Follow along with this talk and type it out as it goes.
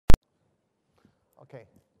Okay.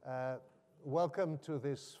 Welcome to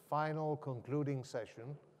this final concluding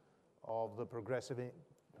session of the Progressive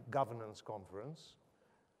Governance Conference.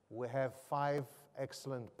 We have 5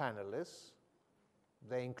 excellent panelists.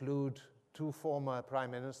 They include 2 former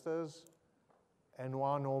prime ministers and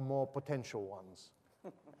 1 or more potential ones.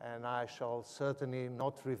 And I shall certainly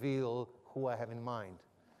not reveal who I have in mind.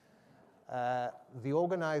 The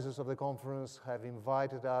organizers of the conference have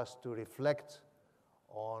invited us to reflect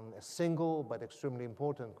on a single but extremely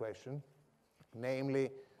important question,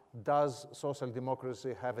 namely, does social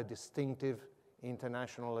democracy have a distinctive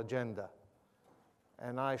international agenda?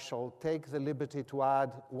 And I shall take the liberty to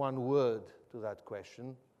add 1 word to that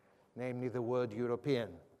question, namely the word European.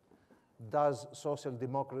 Does social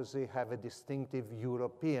democracy have a distinctive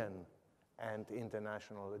European and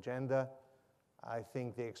international agenda? I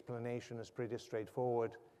think the explanation is pretty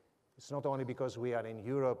straightforward. It's not only because we are in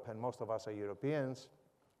Europe and most of us are Europeans,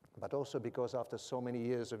 but also because after so many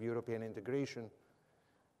years of European integration,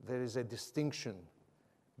 there is a distinction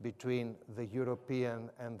between the European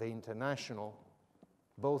and the international,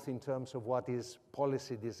 both in terms of what is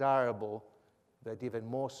policy desirable, but even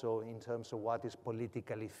more so in terms of what is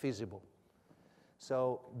politically feasible.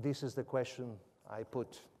 So this is the question I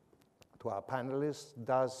put to our panelists.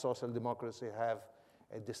 Does social democracy have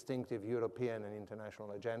a distinctive European and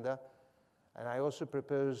international agenda? And I also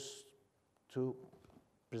propose to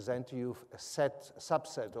present to you a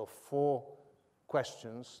subset of 4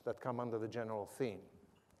 questions that come under the general theme.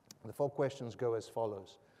 The 4 questions go as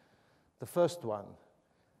follows. The first one,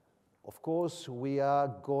 of course, we are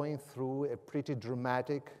going through a pretty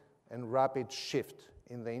dramatic and rapid shift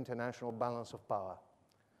in the international balance of power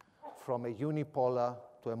from a unipolar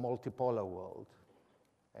to a multipolar world.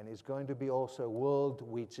 And it's going to be also a world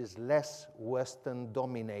which is less Western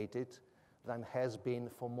dominated than has been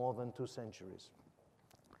for more than 2 centuries.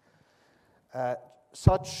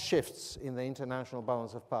 Such shifts in the international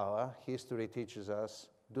balance of power, history teaches us,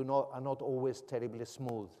 are not always terribly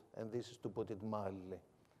smooth, and this is to put it mildly.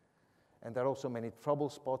 And there are also many trouble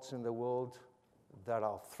spots in the world. There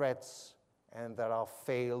are threats, and there are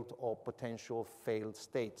failed or potential failed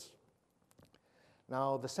states.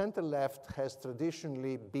 Now, the center-left has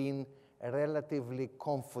traditionally been relatively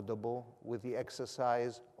comfortable with the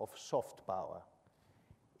exercise of soft power.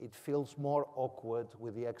 It feels more awkward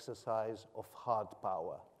with the exercise of hard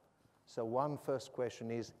power. So one first question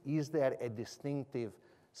is there a distinctive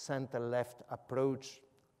center-left approach,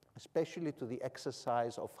 especially to the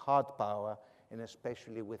exercise of hard power, and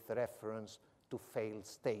especially with reference to failed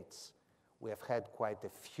states? We have had quite a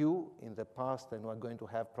few in the past, and we're going to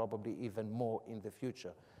have probably even more in the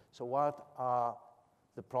future. So what are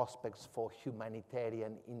the prospects for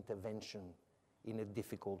humanitarian intervention in a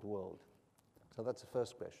difficult world? So that's the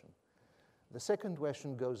first question. The second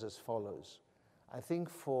question goes as follows. I think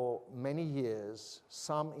for many years,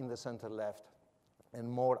 some in the center-left and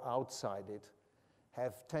more outside it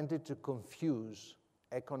have tended to confuse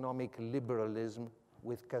economic liberalism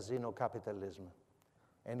with casino capitalism.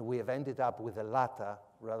 And we have ended up with the latter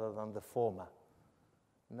rather than the former.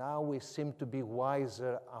 Now we seem to be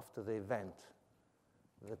wiser after the event.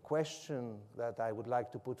 The question that I would like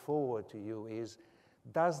to put forward to you is,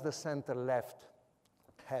 does the center-left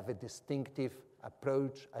have a distinctive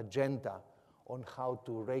approach, agenda, on how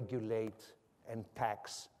to regulate and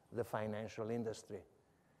tax the financial industry?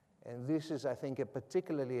 And this is, I think, a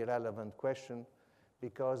particularly relevant question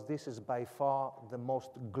because this is by far the most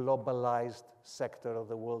globalized sector of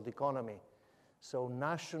the world economy. So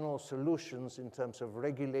national solutions in terms of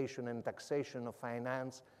regulation and taxation of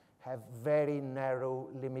finance have very narrow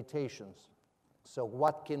limitations. So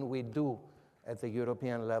what can we do at the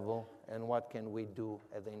European level, and what can we do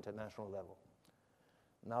at the international level?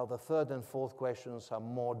 Now, the third and fourth questions are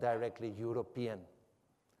more directly European.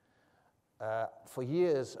 For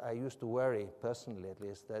years, I used to worry, personally at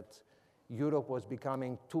least, that Europe was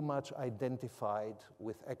becoming too much identified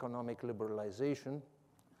with economic liberalization,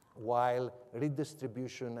 while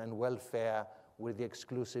redistribution and welfare were the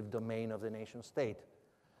exclusive domain of the nation state.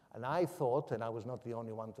 And I thought, and I was not the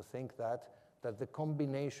only one to think that the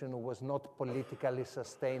combination was not politically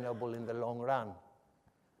sustainable in the long run.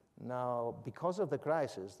 Now, because of the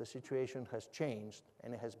crisis, the situation has changed,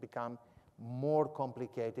 and it has become more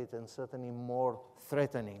complicated and certainly more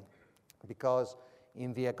threatening, because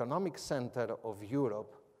in the economic center of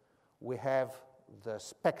Europe, we have the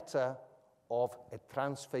specter of a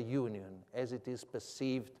transfer union, as it is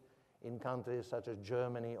perceived in countries such as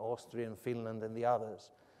Germany, Austria, and Finland, and the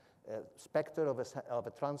others. A specter of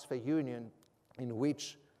a transfer union in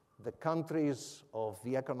which the countries of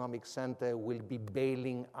the economic center will be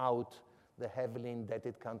bailing out the heavily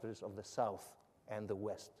indebted countries of the south. and the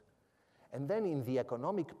West. And then in the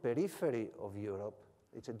economic periphery of Europe,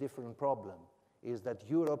 it's a different problem, is that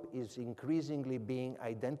Europe is increasingly being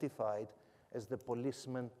identified as the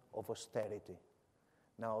policeman of austerity.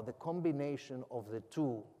 Now, the combination of the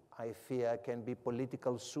two, I fear, can be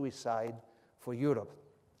political suicide for Europe.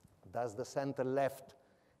 Does the center-left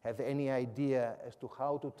have any idea as to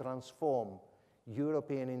how to transform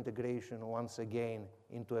European integration once again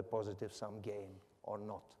into a positive-sum game or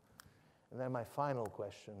not? And then my final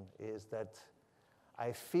question is that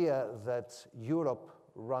I fear that Europe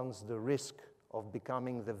runs the risk of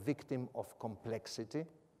becoming the victim of complexity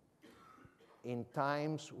in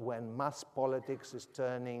times when mass politics is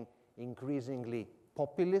turning increasingly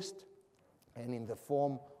populist and in the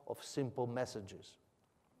form of simple messages.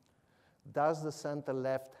 Does the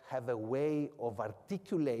center-left have a way of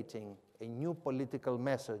articulating a new political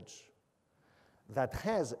message that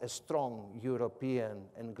has a strong European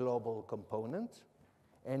and global component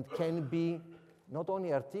and can be not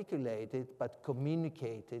only articulated but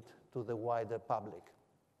communicated to the wider public?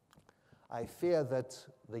 I fear that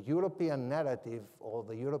the European narrative, or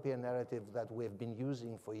the European narrative that we've been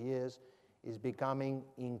using for years, is becoming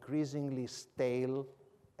increasingly stale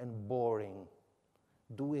and boring.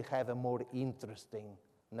 Do we have a more interesting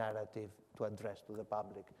narrative to address to the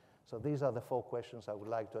public? So these are the 4 questions I would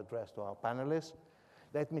like to address to our panelists.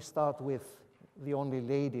 Let me start with the only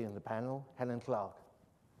lady in the panel, Helen Clark.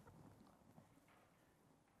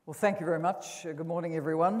 Well, thank you very much. Good morning,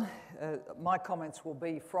 everyone. My comments will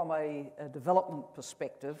be from a development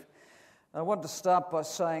perspective. I want to start by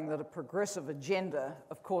saying that a progressive agenda,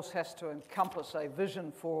 of course, has to encompass a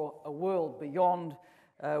vision for a world beyond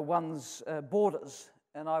one's borders.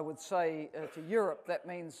 And I would say to Europe, that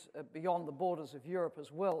means beyond the borders of Europe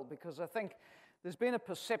as well, because I think there's been a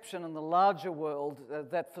perception in the larger world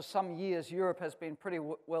that for some years Europe has been pretty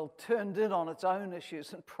well turned in on its own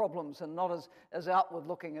issues and problems and not as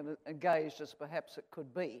outward-looking and engaged as perhaps it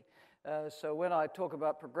could be. So when I talk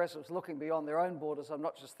about progressives looking beyond their own borders, I'm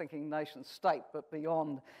not just thinking nation-state, but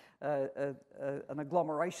beyond an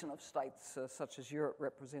agglomeration of states such as Europe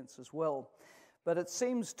represents as well. But it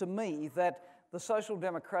seems to me that the social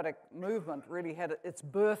democratic movement really had its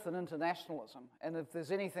birth in internationalism. And if there's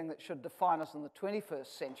anything that should define us in the 21st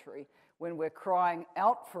century, when we're crying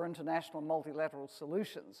out for international multilateral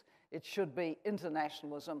solutions, it should be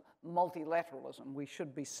internationalism, multilateralism. We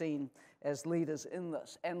should be seen as leaders in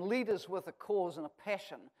this, and leaders with a cause and a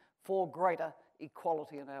passion for greater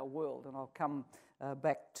equality in our world. And I'll come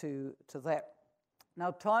back to that.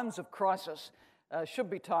 Now, times of crisis should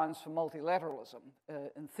be times for multilateralism,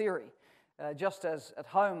 in theory. Just as at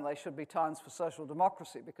home they should be times for social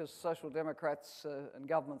democracy, because social democrats and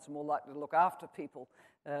governments are more likely to look after people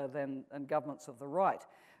than governments of the right.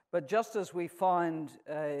 But just as we find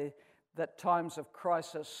that times of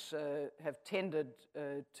crisis have tended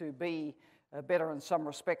to be better in some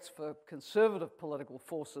respects for conservative political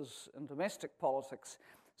forces in domestic politics,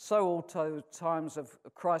 so also times of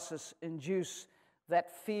crisis induce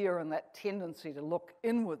that fear and that tendency to look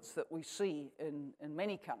inwards that we see in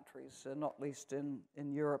many countries, not least in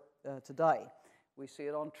Europe today. We see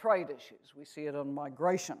it on trade issues, we see it on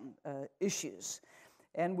migration issues.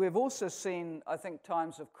 And we've also seen, I think,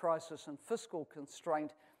 times of crisis and fiscal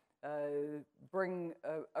constraint bring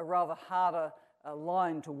a rather harder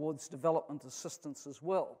line towards development assistance as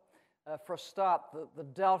well. For a start, the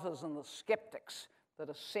doubters and the skeptics that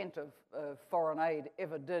a cent of foreign aid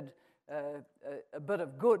ever did a bit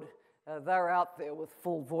of good, they're out there with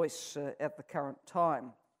full voice at the current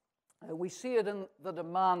time. We see it in the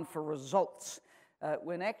demand for results,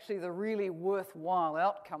 when actually the really worthwhile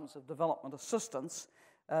outcomes of development assistance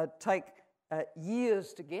take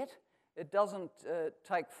years to get. It doesn't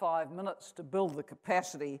take 5 minutes to build the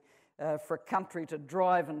capacity for a country to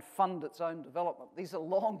drive and fund its own development. These are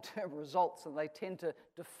long-term results, and they tend to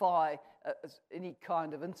defy any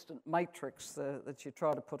kind of instant matrix that you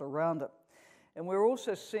try to put around it. And we're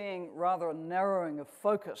also seeing rather a narrowing of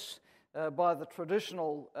focus by the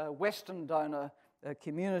traditional Western donor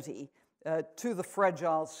community to the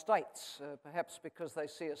fragile states, perhaps because they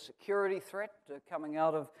see a security threat coming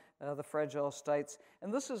out of the fragile states.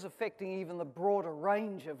 And this is affecting even the broader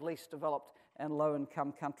range of least developed and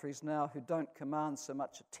low-income countries now who don't command so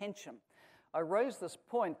much attention. I raise this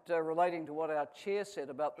point relating to what our chair said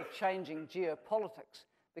about the changing geopolitics,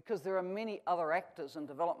 because there are many other actors in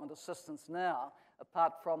development assistance now,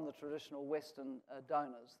 apart from the traditional Western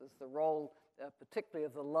donors. There's the role, particularly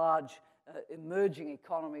of the large emerging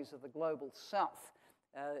economies of the global South,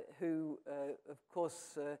 who, of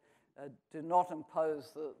course, do not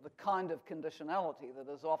impose the kind of conditionality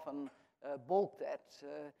that is often balked at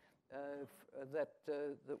that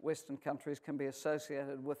Western countries can be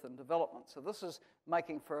associated with in development. So this is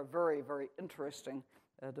making for a very, very interesting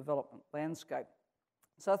development landscape.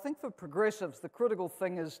 So I think for progressives, the critical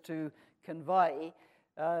thing is to convey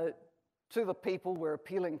to the people we're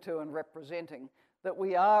appealing to and representing that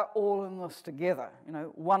we are all in this together. You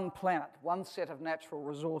know, one planet, one set of natural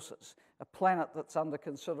resources, a planet that's under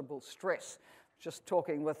considerable stress. Just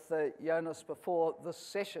talking with Jonas before this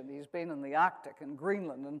session, he's been in the Arctic and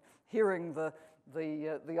Greenland, and hearing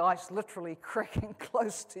the ice literally cracking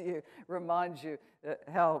close to you reminds you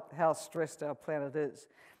how stressed our planet is.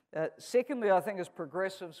 Secondly, I think as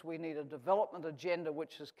progressives, we need a development agenda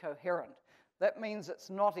which is coherent. That means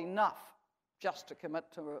it's not enough just to commit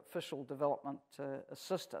to official development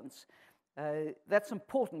assistance. That's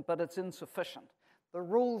important, but it's insufficient. The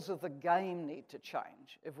rules of the game need to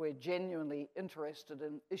change if we're genuinely interested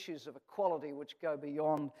in issues of equality which go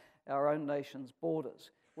beyond our own nation's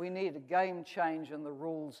borders. We need a game change in the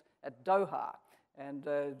rules at Doha. And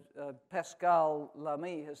Pascal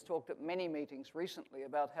Lamy has talked at many meetings recently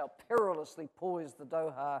about how perilously poised the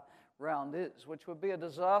Doha round is, which would be a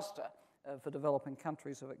disaster for developing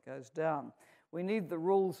countries if it goes down. We need the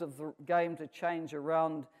rules of the game to change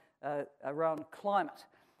around climate.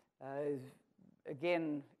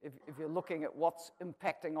 Again, if you're looking at what's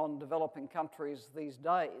impacting on developing countries these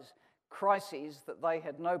days, crises that they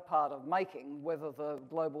had no part of making, whether the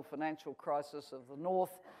global financial crisis of the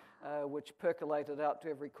North, which percolated out to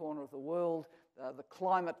every corner of the world, the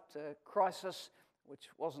climate crisis, which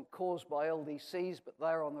wasn't caused by LDCs, but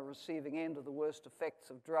they're on the receiving end of the worst effects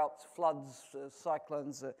of droughts, floods,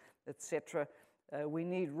 cyclones, etc. We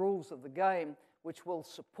need rules of the game which will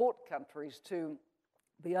support countries to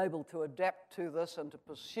be able to adapt to this and to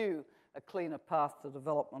pursue a cleaner path to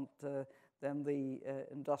development than the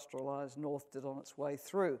industrialized North did on its way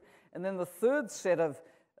through. And then the third set of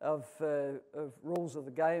rules of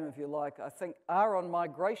the game, if you like, I think are on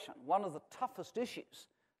migration, one of the toughest issues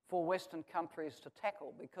for Western countries to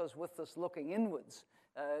tackle, because with this looking inwards,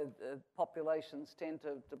 populations tend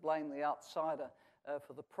to blame the outsider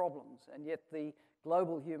for the problems. And yet the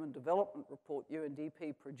Global Human Development Report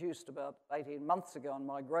UNDP produced about 18 months ago on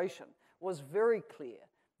migration was very clear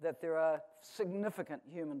that there are significant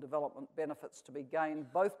human development benefits to be gained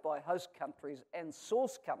both by host countries and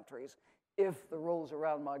source countries if the rules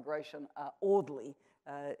around migration are orderly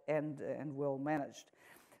and well managed.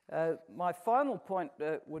 My final point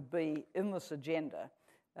would be in this agenda,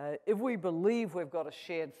 if we believe we've got a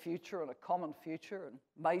shared future and a common future, and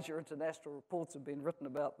major international reports have been written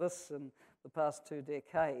about this in the past 2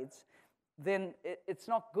 decades, then it's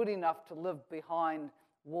not good enough to live behind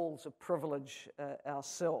walls of privilege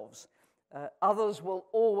ourselves. Others will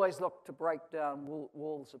always look to break down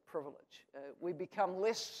walls of privilege. We become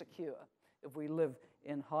less secure if we live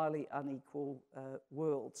in highly unequal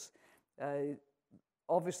worlds.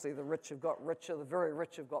 Obviously, the rich have got richer, the very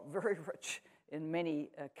rich have got very rich in many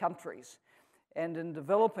countries. And in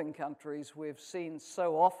developing countries, we've seen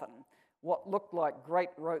so often what look like great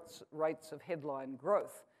rates of headline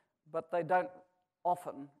growth, but they don't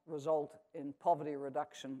often result in poverty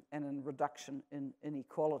reduction and in reduction in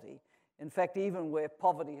inequality. In fact, even where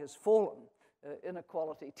poverty has fallen,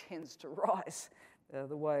 inequality tends to rise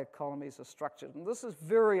the way economies are structured. And this is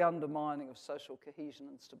very undermining of social cohesion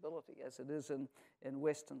and stability, as it is in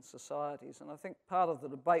Western societies. And I think part of the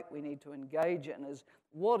debate we need to engage in is,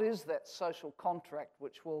 what is that social contract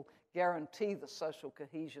which will guarantee the social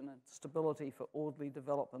cohesion and stability for orderly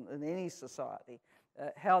development in any society?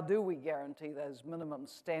 How do we guarantee those minimum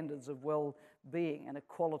standards of well-being and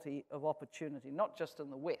equality of opportunity, not just in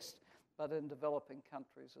the West, but in developing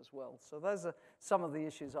countries as well? So those are some of the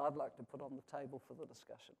issues I'd like to put on the table for the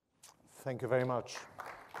discussion. Thank you very much.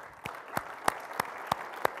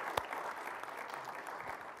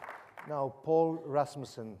 Now, Poul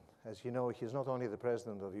Rasmussen, as you know, he's not only the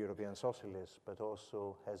president of European Socialists, but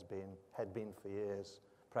also had been for years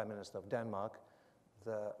Prime Minister of Denmark.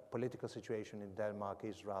 The political situation in Denmark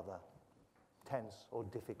is rather tense or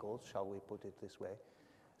difficult, shall we put it this way.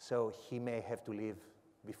 So he may have to leave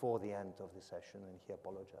before the end of the session, and he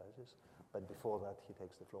apologizes. But before that, he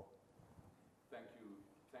takes the floor. Thank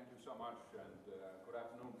you so much, and good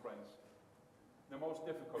afternoon, friends. The most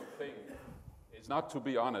difficult thing is not to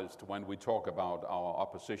be honest when we talk about our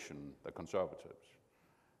opposition, the Conservatives.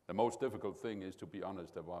 The most difficult thing is to be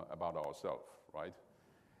honest about ourselves, right?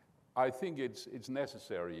 I think it's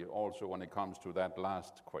necessary also when it comes to that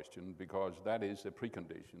last question, because that is a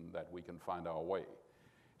precondition that we can find our way.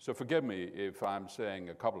 So forgive me if I'm saying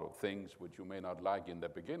a couple of things which you may not like in the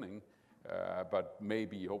beginning, but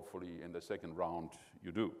maybe hopefully in the second round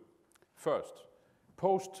you do. First,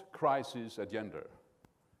 post-crisis agenda.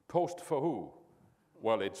 Post for who?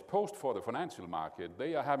 Well, it's post for the financial market.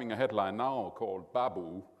 They are having a headline now called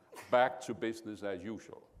Babu, back to business as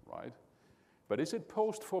usual, right? But is it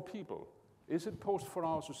post for people? Is it post for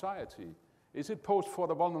our society? Is it post for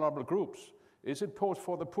the vulnerable groups? Is it post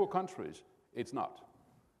for the poor countries? It's not.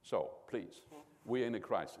 So, please, we're in a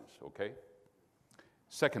crisis, okay?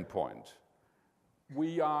 Second point,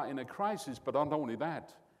 we are in a crisis, but not only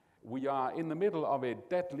that, we are in the middle of a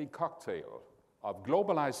deadly cocktail of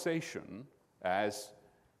globalization, as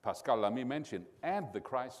Pascal Lamy mentioned, and the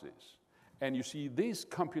crisis. And you see, this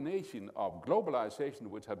combination of globalization,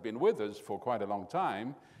 which have been with us for quite a long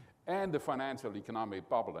time, and the financial economic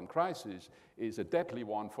bubble and crisis is a deadly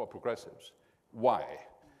one for progressives. Why?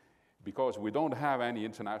 Because we don't have any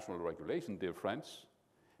international regulation, dear friends.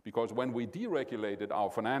 Because when we deregulated our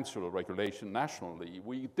financial regulation nationally,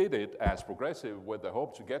 we did it as progressive with the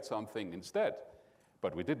hope to get something instead.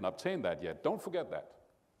 But we didn't obtain that yet. Don't forget that.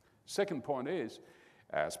 Second point is,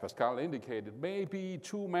 as Pascal indicated, maybe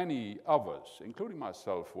too many of us, including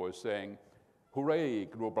myself, were saying, hooray,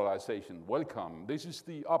 globalization, welcome. This is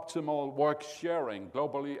the optimal work sharing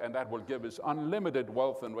globally, and that will give us unlimited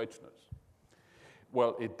wealth and richness.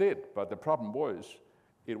 Well, it did, but the problem was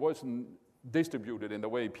it wasn't distributed in the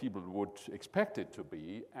way people would expect it to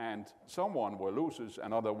be, and some were losers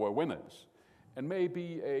and others were winners. And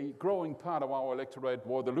maybe a growing part of our electorate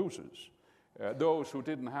were the losers. Those who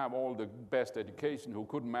didn't have all the best education, who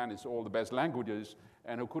couldn't manage all the best languages,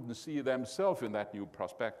 and who couldn't see themselves in that new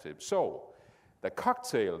perspective. So, the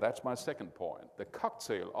cocktail, that's my second point, the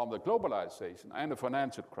cocktail of the globalization and the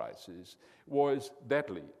financial crisis was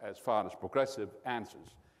deadly as far as progressive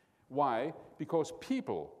answers. Why? Because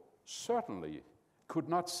people certainly could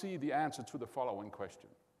not see the answer to the following question,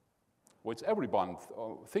 which everyone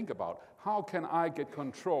think about. How can I get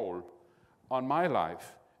control on my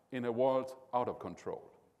life in a world out of control?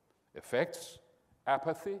 Effects,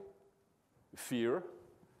 apathy, fear,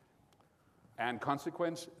 and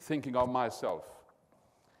consequence, thinking of myself.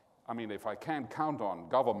 I mean, if I can't count on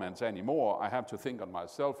governments anymore, I have to think on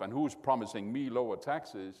myself, and who's promising me lower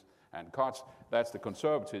taxes and cuts? That's the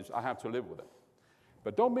conservatives. I have to live with them.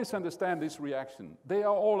 But don't misunderstand this reaction. They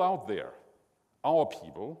are all out there, our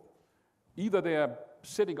people. Either they are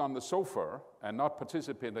sitting on the sofa and not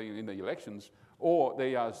participating in the elections, or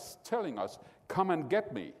they are telling us, come and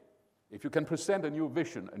get me, if you can present a new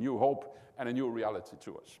vision, a new hope, and a new reality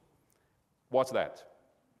to us. What's that?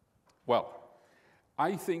 Well,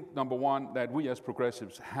 I think, number one, that we as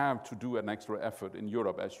progressives have to do an extra effort in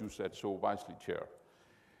Europe, as you said so wisely, Chair.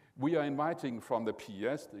 We are inviting from the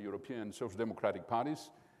PS, the European Social Democratic Parties,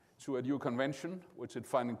 to a new convention, which is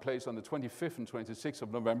finding place on the 25th and 26th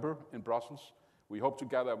of November in Brussels. We hope to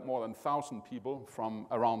gather more than 1,000 people from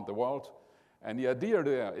around the world. And the idea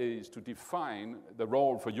there is to define the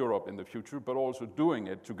role for Europe in the future, but also doing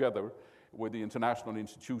it together with the international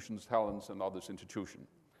institutions, Helen's and others institutions.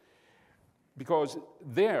 Because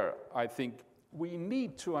there, I think, we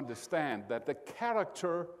need to understand that the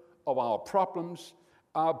character of our problems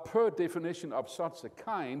are per definition of such a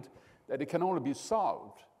kind that it can only be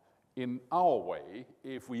solved in our way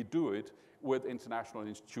if we do it with international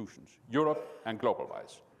institutions, Europe and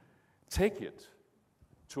global-wise. Take it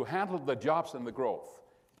to handle the jobs and the growth.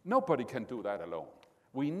 Nobody can do that alone.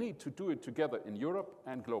 We need to do it together in Europe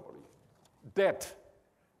and globally. Debt.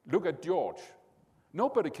 Look at George.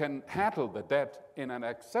 Nobody can handle the debt in an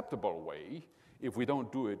acceptable way if we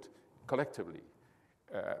don't do it collectively.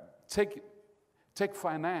 Take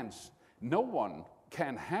finance. No one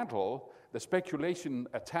can handle the speculation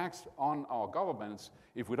attacks on our governments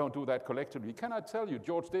if we don't do that collectively. Can I tell you,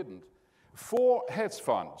 George didn't. 4 hedge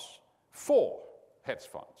funds,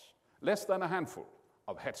 less than a handful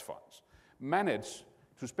of hedge funds, managed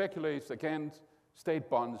to speculate against state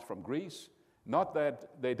bonds from Greece. Not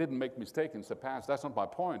that they didn't make mistakes in the past, that's not my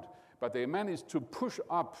point, but they managed to push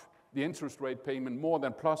up the interest rate payment more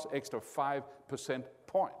than plus extra 5%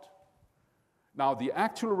 point. Now, the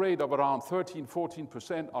actual rate of around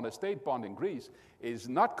 13-14% on a state bond in Greece is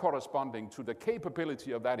not corresponding to the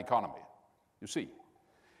capability of that economy, you see.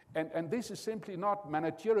 And this is simply not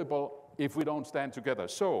manageable if we don't stand together.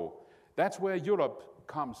 So that's where Europe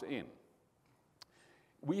comes in.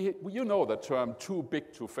 You know the term too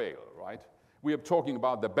big to fail, right? We are talking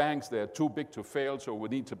about the banks, they're too big to fail, so we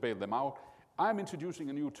need to bail them out. I'm introducing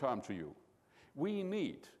a new term to you. We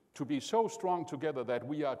need to be so strong together that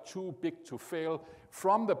we are too big to fail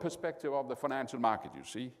from the perspective of the financial market, you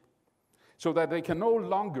see, so that they can no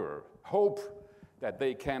longer hope that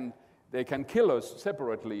they can kill us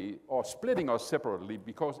separately or splitting us separately,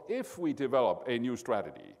 because if we develop a new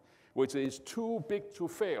strategy which is too big to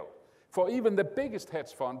fail. For even the biggest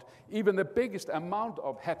hedge fund, even the biggest amount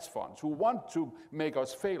of hedge funds who want to make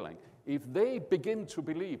us failing, if they begin to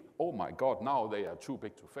believe, oh my God, now they are too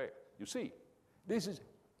big to fail. You see, this is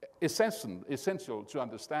essential to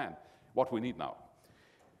understand what we need now.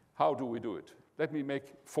 How do we do it? Let me make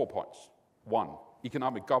 4 points. 1,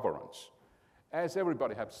 economic governance. As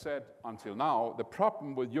everybody has said until now, the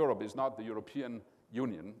problem with Europe is not the European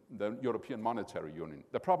Union, the European Monetary Union.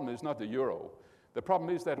 The problem is not the euro. The problem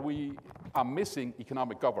is that we are missing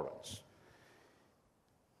economic governance.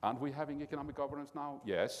 Aren't we having economic governance now?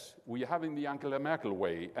 Yes. We are having the Angela Merkel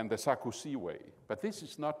way and the Sarkozy way. But this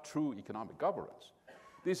is not true economic governance.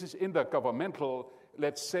 This is intergovernmental,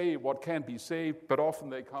 let's say what can be saved, but often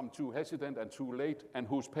they come too hesitant and too late, and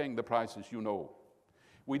who's paying the prices, you know.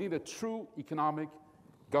 We need a true economic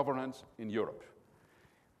governance in Europe.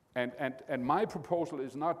 And my proposal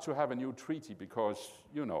is not to have a new treaty because,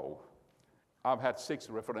 you know, I've had 6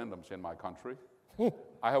 referendums in my country.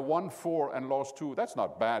 I have won 4 and lost 2. That's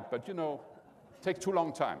not bad, but, you know, it takes too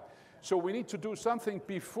long time. So we need to do something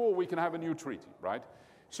before we can have a new treaty, right?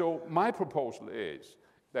 So my proposal is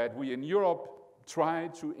that we in Europe try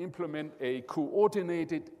to implement a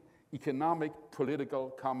coordinated economic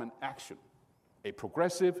political common action. A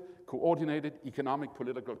progressive, coordinated economic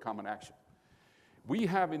political common action. We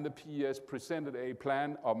have in the PES presented a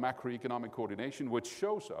plan of macroeconomic coordination which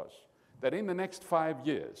shows us that in the next 5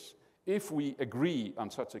 years, if we agree on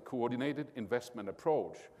such a coordinated investment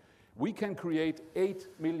approach, we can create 8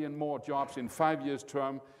 million more jobs in 5 years'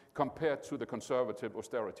 term compared to the conservative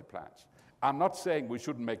austerity plans. I'm not saying we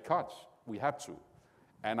shouldn't make cuts. We have to.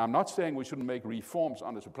 And I'm not saying we shouldn't make reforms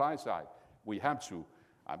on the supply side. We have to.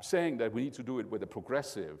 I'm saying that we need to do it with a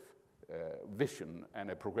progressive vision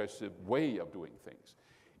and a progressive way of doing things.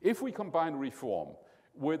 If we combine reform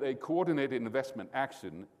with a coordinated investment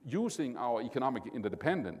action using our economic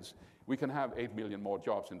interdependence, we can have 8 million more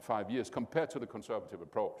jobs in 5 years compared to the conservative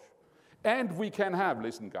approach. And we can have,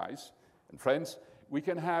 listen guys and friends, we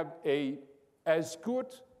can have as good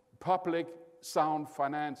public sound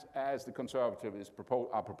finance as the conservatives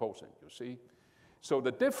are proposing, you see. So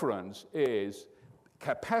the difference is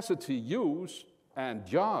capacity use and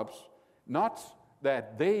jobs, not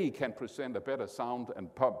that they can present a better sound and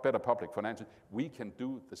better public finances. We can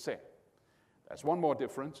do the same. That's one more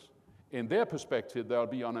difference. In their perspective, there'll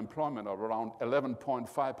be unemployment of around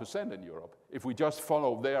 11.5% in Europe if we just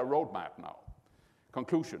follow their roadmap now.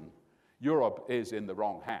 Conclusion, Europe is in the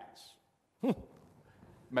wrong hands.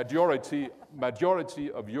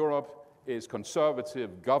 Majority of Europe is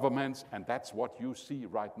conservative governments, and that's what you see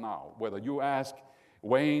right now. Whether you ask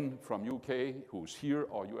Wayne from UK, who's here,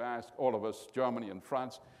 or you ask all of us, Germany and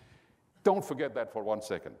France, don't forget that for 1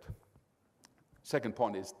 second. Second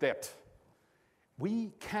point is debt.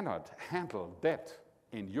 We cannot handle debt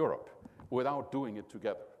in Europe without doing it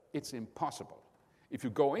together. It's impossible. If you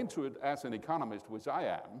go into it as an economist, which I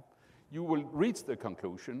am, you will reach the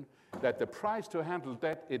conclusion that the price to handle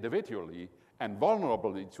debt individually and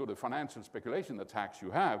vulnerably to the financial speculation attacks you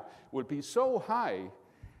have will be so high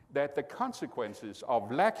that the consequences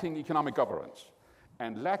of lacking economic governance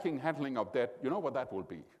and lacking handling of debt, you know what that will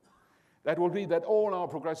be? That will be that all our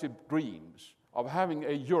progressive dreams of having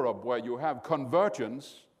a Europe where you have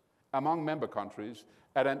convergence among member countries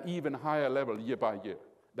at an even higher level year by year,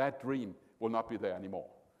 that dream will not be there anymore.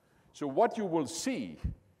 So what you will see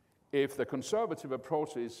if the conservative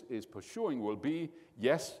approach is pursuing will be,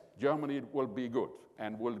 yes, Germany will be good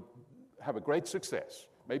and will have a great success,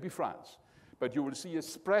 maybe France, but you will see a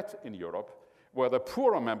spread in Europe where the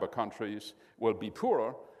poorer member countries will be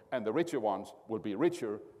poorer and the richer ones will be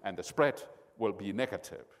richer and the spread will be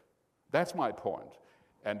negative. That's my point.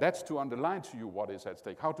 And that's to underline to you what is at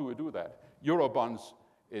stake. How do we do that? Eurobonds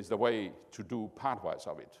is the way to do partwise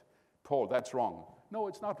of it. Paul, that's wrong. No,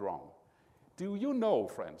 it's not wrong. Do you know,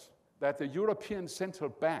 friends, that the European Central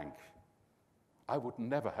Bank, I would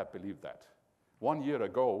never have believed that. 1 year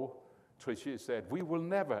ago, Trichet said, we will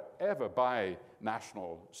never, ever buy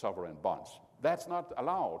national sovereign bonds. That's not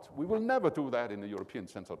allowed. We will never do that in the European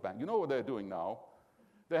Central Bank. You know what they're doing now?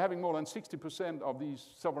 They're having more than 60% of these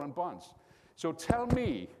sovereign bonds. So tell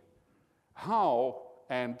me how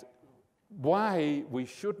and why we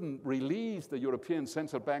shouldn't release the European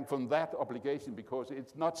Central Bank from that obligation because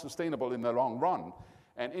it's not sustainable in the long run,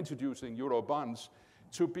 and introducing euro bonds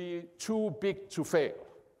to be too big to fail.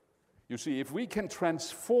 You see, if we can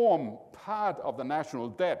transform part of the national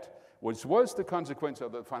debt, which was the consequence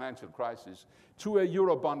of the financial crisis, to a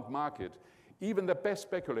Eurobond market, even the best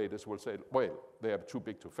speculators will say, well, they are too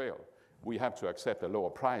big to fail. We have to accept a lower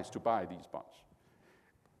price to buy these bonds.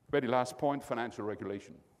 Very last point, financial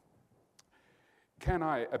regulation. can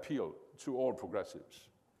I appeal to all progressives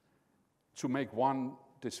to make one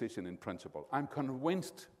decision in principle? I'm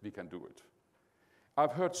convinced we can do it.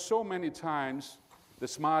 I've heard so many times the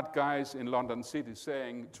smart guys in London City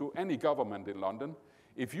saying to any government in London,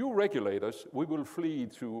 if you regulate us, we will flee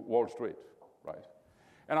to Wall Street, right?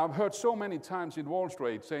 And I've heard so many times in Wall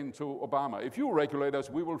Street saying to Obama, if you regulate us,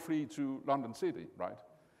 we will flee to London City, right?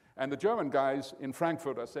 And the German guys in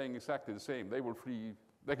Frankfurt are saying exactly the same.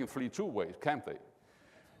 They can flee two ways, can't they?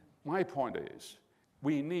 My point is,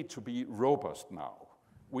 we need to be robust now.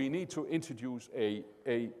 We need to introduce a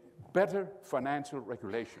better financial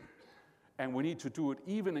regulation. And we need to do it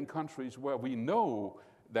even in countries where we know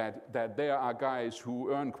that there are guys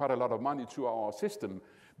who earn quite a lot of money through our system.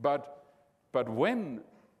 But when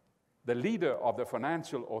the leader of the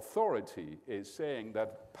financial authority is saying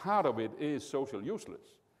that part of it is social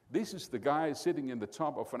useless, this is the guy sitting in the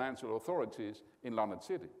top of financial authorities in London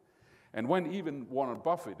City. And when even Warren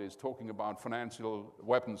Buffett is talking about financial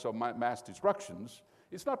weapons of mass destructions,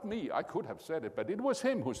 it's not me, I could have said it, but it was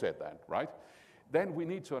him who said that, right? Then we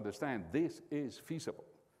need to understand this is feasible.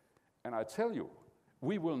 And I tell you,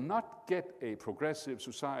 we will not get a progressive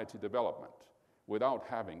society development without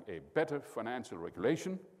having a better financial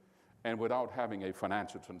regulation and without having a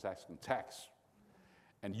financial transaction tax.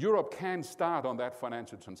 And Europe can start on that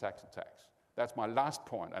financial transaction tax. That's my last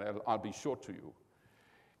point, and I'll be short to you.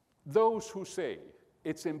 Those who say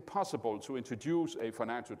it's impossible to introduce a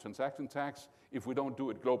financial transaction tax if we don't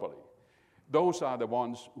do it globally, those are the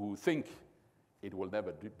ones who think it will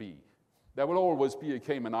never be. There will always be a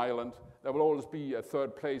Cayman Island. There will always be a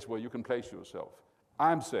third place where you can place yourself.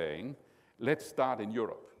 I'm saying, let's start in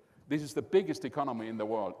Europe. This is the biggest economy in the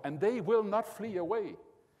world, and they will not flee away.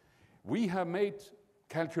 We have made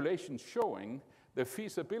calculations showing, the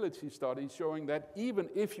feasibility study showing that even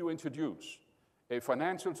if you introduce a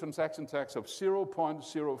financial transaction tax of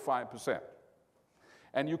 0.05%,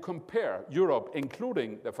 and you compare Europe,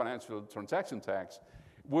 including the financial transaction tax,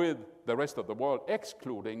 with the rest of the world,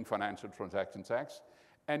 excluding financial transaction tax,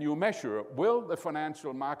 and you measure, will the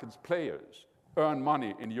financial markets players earn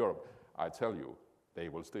money in Europe? I tell you, they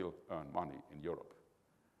will still earn money in Europe.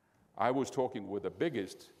 I was talking with the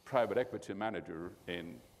biggest private equity manager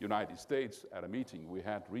in the United States at a meeting we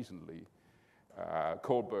had recently,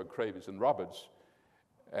 Kohlberg, Kravis, and Roberts,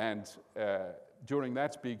 and during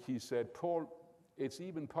that speak, he said, Paul, it's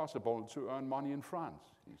even possible to earn money in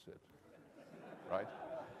France, he said, right?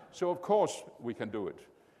 So of course we can do it,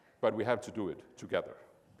 but we have to do it together.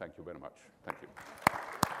 Thank you very much. Thank you.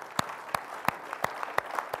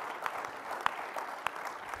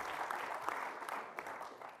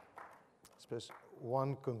 I suppose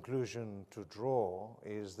one conclusion to draw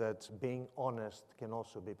is that being honest can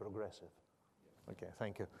also be progressive. Okay,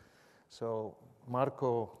 thank you. So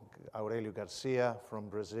Marco Aurelio Garcia from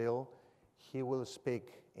Brazil, he will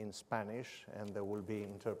speak in Spanish and there will be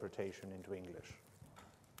interpretation into English.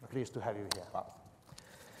 Pleased to have you here. Wow.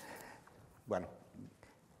 Bueno,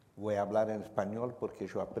 voy a hablar en español porque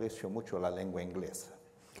yo aprecio mucho la lengua inglesa.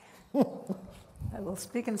 I will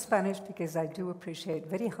speak in Spanish because I do appreciate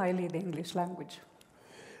very highly the English language.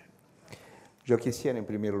 Yo quisiera en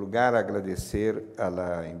primer lugar agradecer a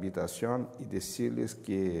la invitación y decirles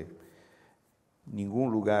que ningún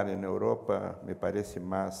lugar en Europa me parece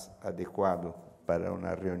más adecuado para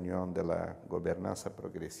una reunión de la gobernanza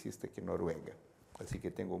progresista que Noruega. Así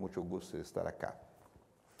que tengo mucho gusto de estar acá.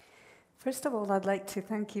 First of all, I'd like to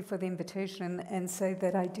thank you for the invitation and say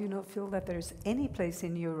that I do not feel that there's any place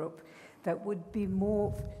in Europe that would be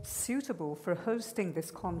more suitable for hosting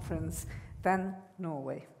this conference than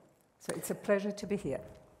Norway. So it's a pleasure to be here.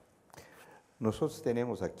 Nosotros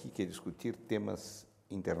tenemos aquí que discutir temas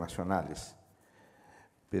internacionales,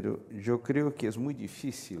 pero yo creo que es muy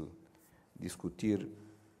difícil discutir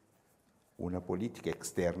una política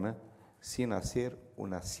externa sin hacer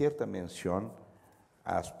una cierta mención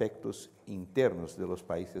a aspectos internos de los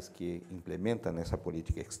países que implementan esa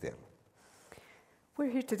política externa.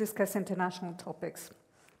 We're here to discuss international topics,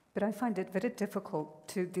 but I find it very difficult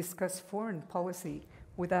to discuss foreign policy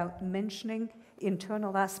without mentioning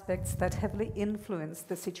internal aspects that heavily influence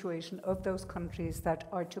the situation of those countries that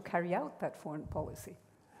are to carry out that foreign policy.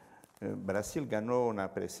 Brasil ganó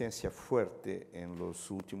una presencia fuerte en los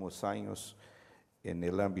últimos años en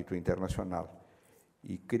el ámbito internacional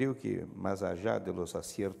y creo que más allá de los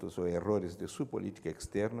aciertos o errores de su política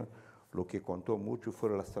externa, lo que contó mucho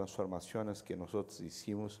fueron las transformaciones que nosotros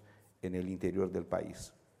hicimos en el interior del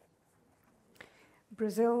país.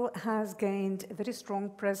 Brazil has gained a very strong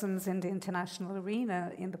presence in the international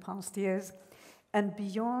arena in the past years, and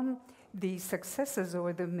beyond the successes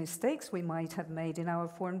or the mistakes we might have made in our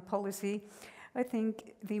foreign policy, I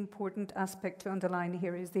think the important aspect to underline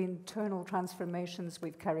here is the internal transformations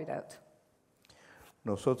we've carried out.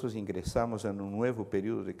 Nosotros ingresamos en un nuevo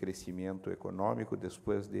periodo de crecimiento económico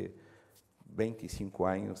después de 25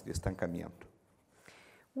 años de estancamiento.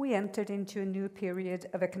 We entered into a new period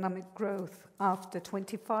of economic growth after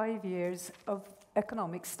 25 years of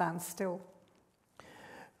economic standstill.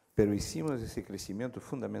 Pero hicimos ese crecimiento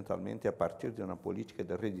fundamentalmente a partir de una política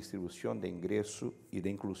de redistribución de ingreso y de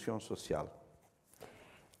inclusión social.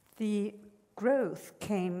 The growth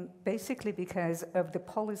came basically because of the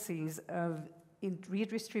policies of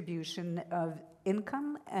redistribution of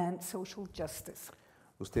income and social justice.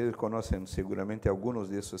 Ustedes conocen seguramente algunos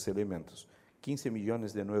de esos elementos. 15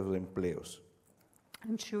 millones de nuevos empleos,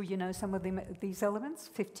 I'm sure you know some of these elements,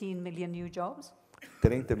 15 million new jobs,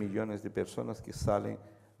 30 millones de personas que salen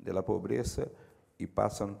de la pobreza y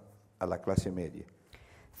pasan a la clase media.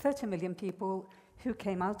 30 million people who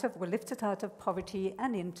were lifted out of poverty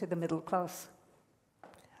and into the middle class.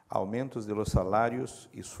 Aumentos de los salarios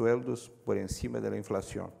y sueldos por encima de la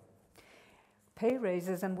inflación. Pay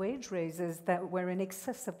raises and wage raises that were in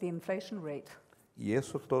excess of the inflation rate. Y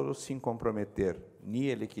eso todo sin comprometer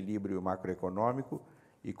ni el equilibrio macroeconómico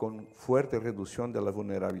y con fuerte reducción de la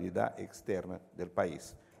vulnerabilidad externa del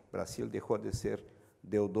país. Brasil dejó de ser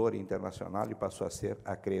deudor internacional y pasó a ser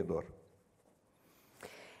acreedor.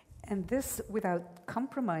 And this without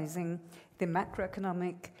compromising the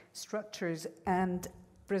macroeconomic structures, and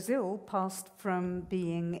Brazil passed from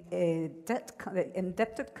being a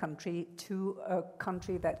indebted country to a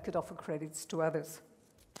country that could offer credits to others.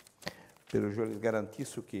 Pero yo les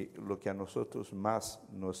garantizo que lo que a nosotros más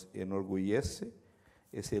nos enorgullece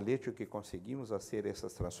es el hecho que conseguimos hacer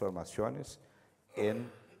esas transformaciones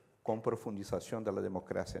con profundización de la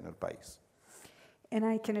democracia en el país. And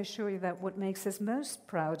I can assure you that what makes us most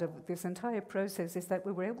proud of this entire process is that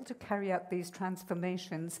we were able to carry out these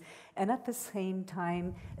transformations and at the same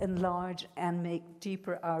time enlarge and make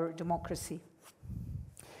deeper our democracy.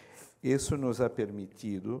 Eso nos ha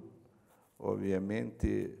permitido,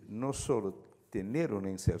 obviamente, no solo tener una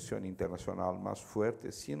inserción internacional más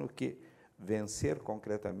fuerte, sino que vencer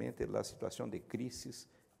concretamente la situación de crisis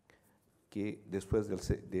que después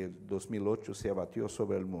del 2008 se abatió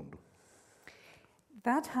sobre el mundo.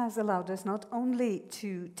 That has allowed us not only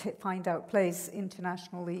to find our place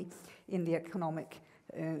internationally in the economic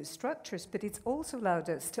structures, but it's also allowed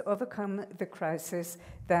us to overcome the crisis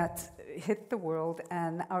that hit the world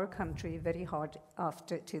and our country very hard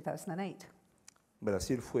after 2008.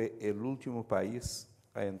 Brasil fue el último país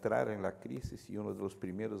a entrar en la crisis y uno de los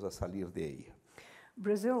primeros a salir de ella.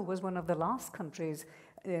 Brazil was one of the last countries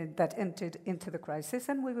that entered into the crisis,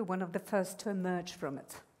 and we were one of the first to emerge from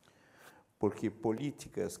it. Porque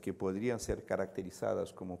políticas que podrían ser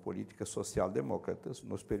caracterizadas como políticas socialdemócratas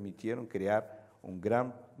nos permitieron crear un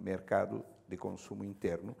gran mercado de consumo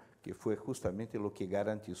interno, que fue justamente lo que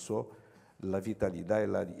garantizó la vitalidad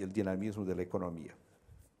y el dinamismo de la economía.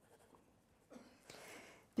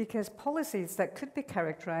 Because policies that could be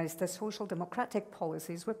characterized as social democratic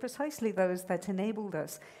policies were precisely those that enabled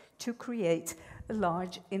us to create a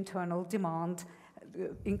large internal demand,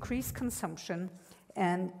 increase consumption,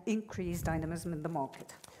 and increase dynamism in the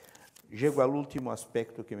market. Llego al último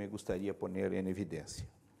aspecto que me gustaría poner en evidencia,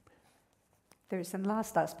 There is a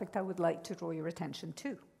last aspect I would like to draw your attention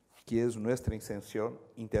to, que es nuestra inserción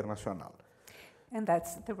internacional. and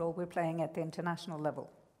that's the role we're playing at the international level.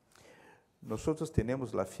 Nosotros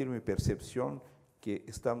tenemos la firme percepción que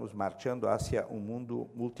estamos marchando hacia un mundo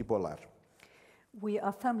multipolar, We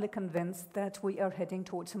are firmly convinced that we are heading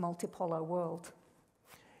towards a multipolar world,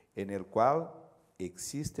 en el cual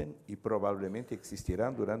existen y probablemente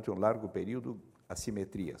existirán durante un largo periodo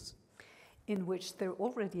asimetrías. in which there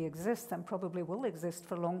already exists and probably will exist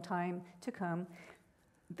for a long time to come.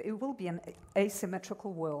 It will be an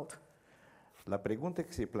asymmetrical world. La pregunta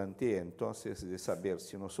que se plantea entonces es de saber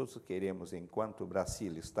si nosotros queremos, en cuanto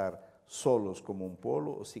Brasil, estar solos como un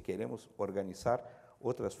polo o si queremos organizar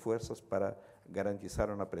otras fuerzas para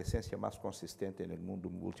garantizar una presencia más consistente en el mundo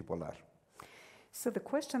multipolar. So the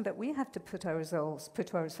question that we have to put to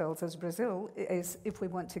ourselves as Brazil is if we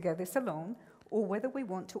want to get this alone or whether we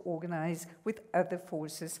want to organize with other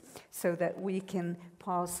forces so that we can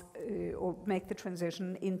pass or make the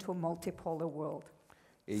transition into a multipolar world.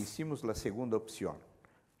 E hicimos la segunda opción.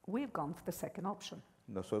 We've gone for the second option.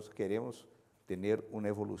 Nosotros queremos tener una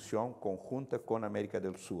evolución conjunta con América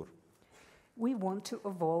del Sur We want to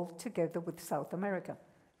evolve together with South America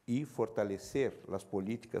y fortalecer las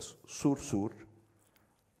políticas sur-sur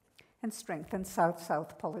and strengthen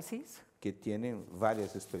South-South policies, que tienen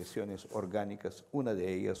varias expresiones orgánicas. Una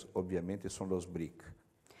de ellas, obviamente, son los BRIC.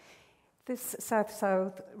 This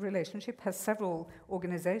South-South relationship has several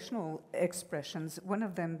organizational expressions, one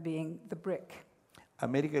of them being the BRIC. A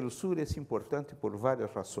América do Sul é importante por várias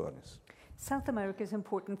razões. South America is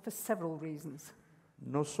important for several reasons.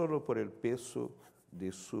 No solo por el peso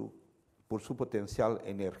por su potencial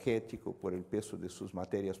energético, por el peso de sus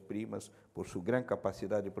materias primas, por su gran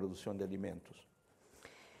capacidad de producción de alimentos.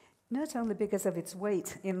 Not only because of its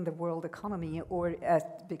weight in the world economy or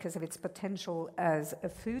because of its potential as a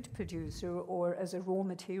food producer or as a raw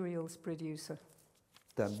materials producer.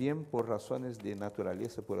 También por razones de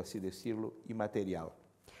naturaleza, por así decirlo, inmaterial.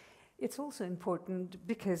 It's also important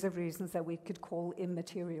because of reasons that we could call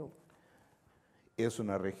immaterial. Es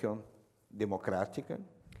una región democrática.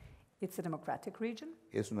 It's a democratic region.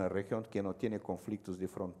 Es una región que no tiene conflictos de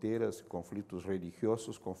fronteras, conflictos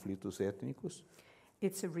religiosos, conflictos étnicos.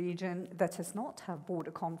 It's a region that does not have border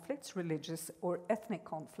conflicts, religious or ethnic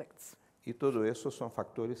conflicts. Y todo eso son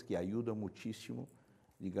factores que ayudan muchísimo,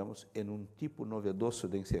 digamos, en un tipo novedoso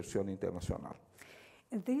de inserción internacional.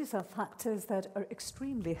 And these are factors that are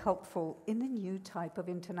extremely helpful in a new type of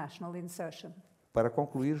international insertion. Para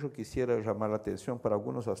concluir, yo quisiera llamar la atención para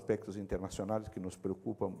algunos aspectos internacionales que nos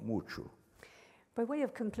preocupan mucho. By way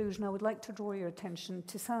of conclusion, I would like to draw your attention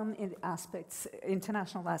to some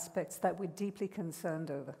international aspects that we're deeply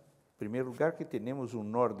concerned over. En primer lugar, que tenemos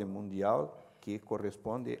un orden mundial que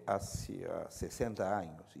corresponde hacia 60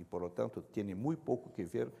 años y, por lo tanto, tiene muy poco que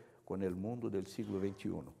ver con el mundo del siglo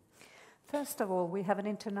XXI. First of all, we have an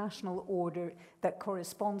international order that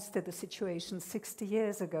corresponds to the situation 60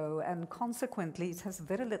 years ago, and consequently, it has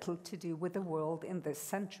very little to do with the world in this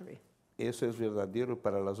century. Eso es verdadero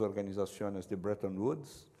para las organizaciones de Bretton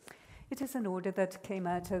Woods, It is an order that came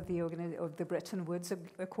out of the Bretton Woods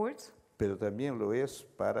Accords, pero también lo es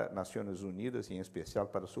para Naciones Unidas y en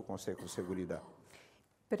especial para su Consejo de Seguridad.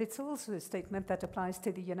 but it's also a statement that applies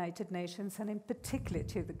to the United Nations and in particular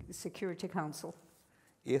to the Security Council.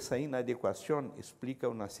 Essa inadequação explica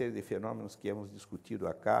uma série de fenômenos que hemos discutido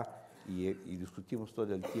acá e discutimos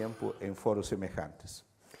todo o tempo em fóruns semelhantes.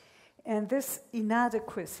 And this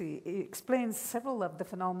inadequacy explains several of the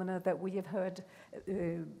phenomena that we have heard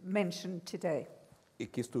mentioned today. E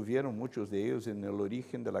que estiveram muitos de eles no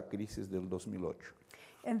origen da crise del 2008.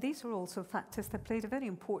 And these are also factors that played a very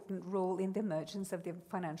important role in the emergence of the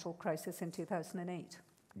financial crisis in 2008.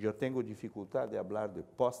 Eu tenho dificuldade de falar de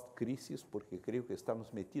pós-crisis porque creio que estamos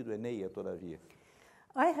metidos em ella todavia.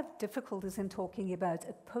 I have difficulties in talking about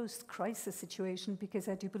a post-crisis situation because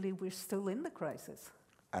I do believe we're still in the crisis.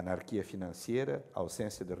 Anarquia financeira,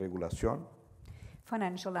 ausência de regulação,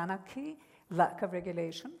 Financial anarchy, lack of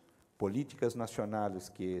regulation, políticas nacionais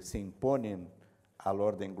que se impõem à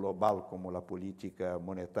ordem global, como a política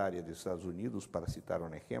monetária dos Estados Unidos, para citar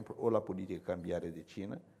um exemplo, ou a política cambiária de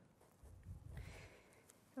China.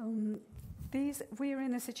 We are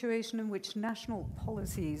in a situation in which national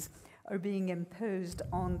policies are being imposed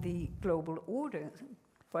on the global order.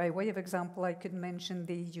 By way of example, I could mention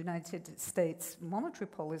the United States monetary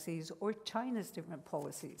policies or China's different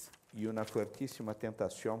policies. E uma fortíssima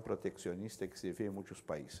tentação proteccionista que se vê em muitos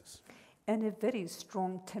países. And a very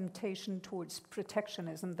strong temptation towards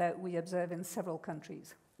protectionism that we observe in several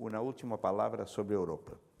countries. Uma última palavra sobre a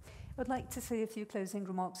Europa. I'd like to say a few closing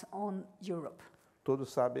remarks on Europe.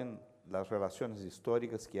 Todos sabem das relações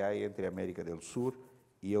históricas que há entre a América do Sul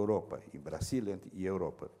e Europa, e Brasil e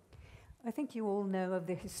Europa. I think you all know of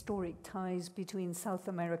the historic ties between South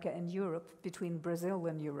America and Europe, between Brazil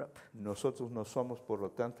and Europe. Nosotros não somos, por lo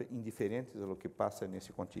tanto, indiferentes a lo que passa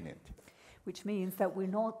nesse continente. Which means that we're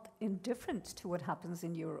not indifferent to what happens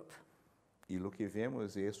in Europe. E o que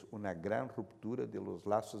vemos é uma grande ruptura de los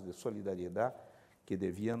laços de solidariedade que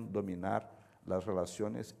deviam dominar as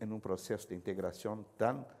relações em processo de integração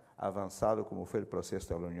tão avançado como foi o processo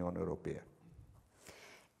da União Europeia.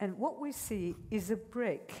 And what we see is a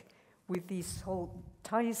break with these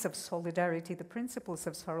ties of solidarity, the principles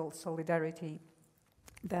of solidarity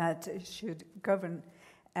that should govern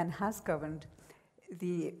and has governed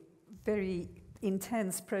the very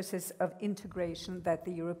intense process of integration that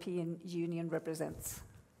the European Union represents.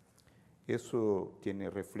 Isso tem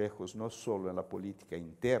reflejos não só na política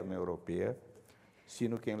interna europeia,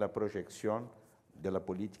 sino que na projeção da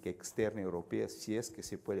política externa europeia, se é que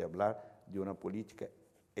se pode falar de uma política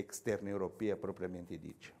externa europeia propriamente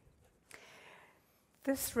dita.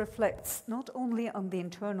 This reflects not only on the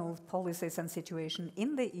internal policies and situation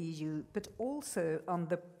in the EU, but also on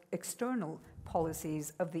the external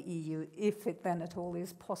policies of the EU, if it then at all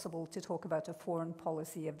is possible to talk about a foreign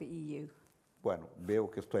policy of the EU. Bueno, veo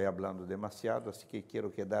que estou falando demasiado, así que quero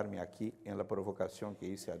quedar-me aqui em la provocação que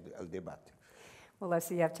hice al debate. Well, I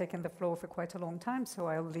see I've taken the floor for quite a long time, so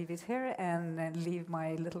I'll leave it here and leave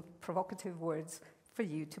my little provocative words for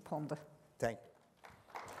you to ponder. Thank you.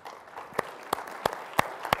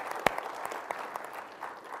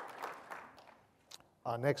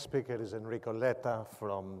 Our next speaker is Enrico Letta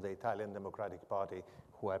from the Italian Democratic Party,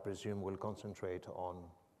 who I presume will concentrate on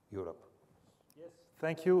Europe. Yes,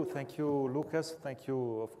 thank you, Loukas. Thank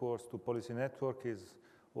you, of course, to Policy Network. Is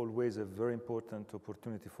always a very important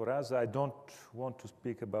opportunity for us. I don't want to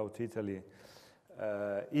speak about Italy,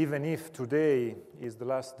 even if today is the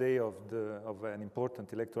last day of an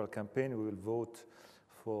important electoral campaign. We will vote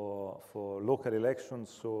for local elections,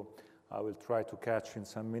 so I will try to catch in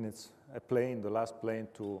some minutes a plane, the last plane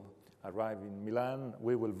to arrive in Milan.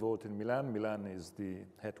 We will vote in Milan. Milan is the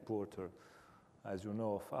headquarters, as you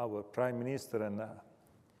know, of our Prime Minister and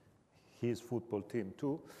his football team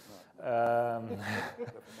too.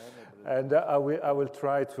 And I will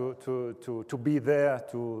try to be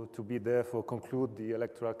there for conclude the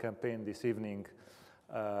electoral campaign this evening.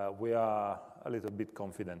 We are a little bit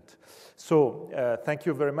confident. So thank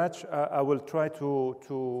you very much. I will try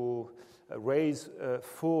to raise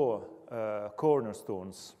 4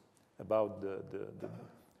 cornerstones about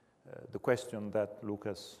the question that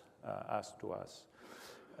Loukas asked to us.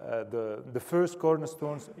 The first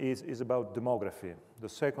cornerstone is about demography, the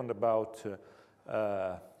second about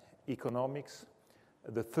economics,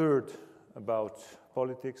 the third about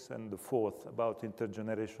politics, and the fourth about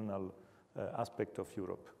intergenerational aspect of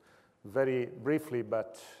Europe. Very briefly,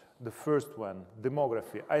 but the first one,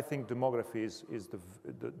 demography. I think demography is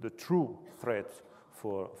the true threat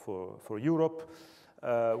for Europe.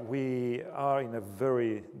 We are in a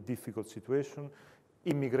very difficult situation.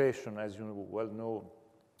 Immigration, as you well know,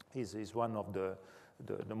 is one of the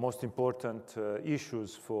most important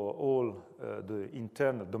issues for all the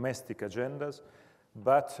internal domestic agendas.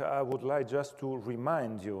 But I would like just to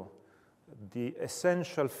remind you the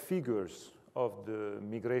essential figures of the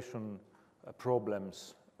migration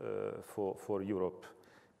problems for Europe,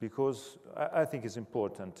 because I think it's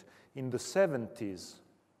important. In the 70s,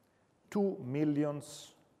 2 million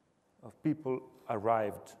of people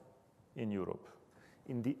arrived in Europe.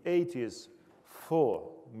 In the 80s,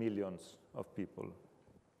 4 million of people.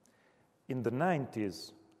 In the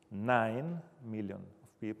 90s, 9 million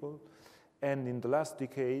of people. And in the last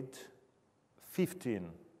decade, 15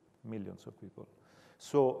 million of people.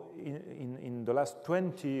 So in the last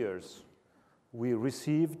 20 years, we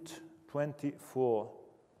received 24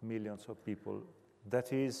 million of people.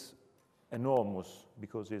 That is enormous,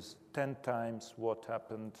 because it's 10 times what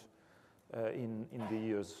happened in the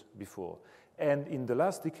years before. And in the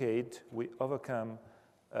last decade, we overcome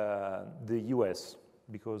the US,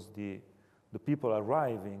 because the people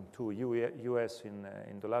arriving to US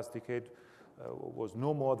in the last decade was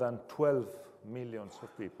no more than 12 million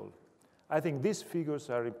of people. I think these figures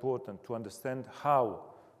are important to understand how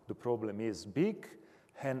the problem is big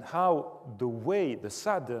and how the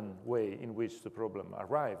sudden way in which the problem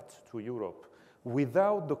arrived to Europe,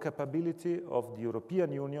 without the capability of the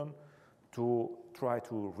European Union to try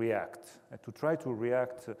to react,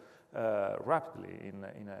 rapidly in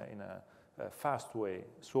a fast way.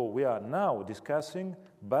 So we are now discussing,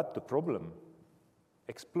 but the problem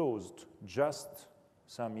exploded just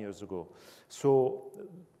some years ago. So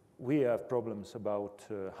we have problems about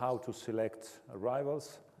how to select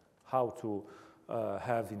arrivals, how to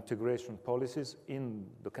have integration policies in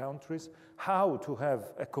the countries, how to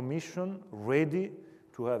have a commission ready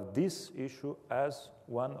to have this issue as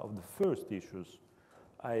one of the first issues.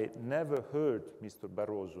 I never heard Mr.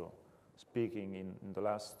 Barroso speaking in the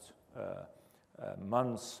last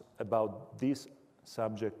months about this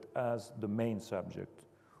subject as the main subject.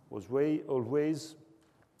 Was always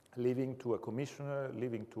leaving to a commissioner,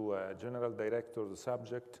 leaving to a general director the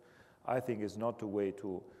subject. I think is not a way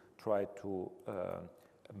to try to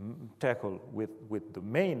tackle with the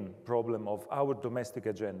main problem of our domestic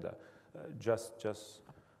agenda. Just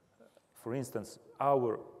for instance,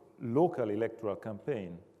 our local electoral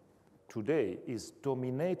campaign today is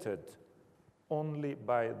dominated only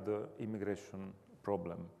by the immigration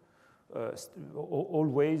problem.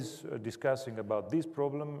 Always discussing about this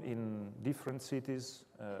problem in different cities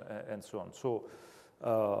and so on. So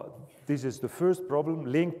this is the first problem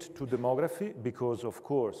linked to demography, because of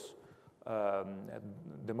course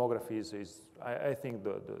demography is I think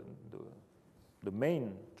the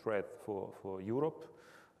main threat for Europe.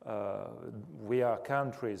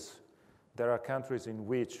 There are countries in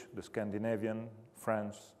which the Scandinavian,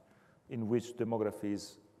 France, in which demography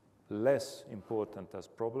is less important as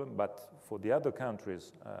problem, but for the other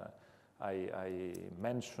countries, I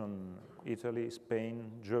mention Italy,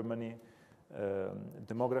 Spain, Germany,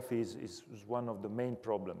 demography is one of the main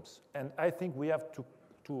problems. And I think we have to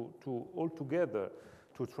all together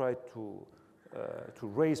to try to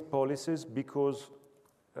raise policies, because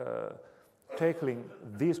tackling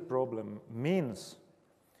this problem means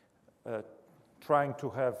trying to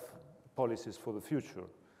have policies for the future.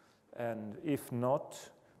 And if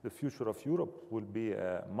not, the future of Europe will be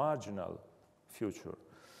a marginal future.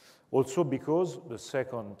 Also because the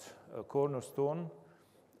second cornerstone,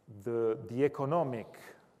 the economic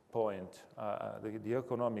point, the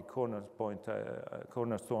economic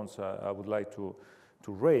cornerstones I would like to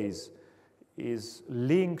raise is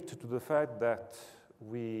linked to the fact that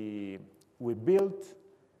we built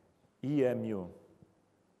EMU,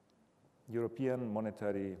 European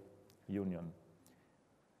Monetary Union,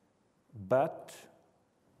 but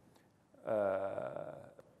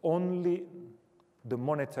only the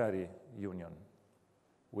monetary union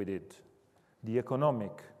we did. The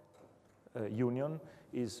economic union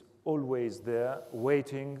is always there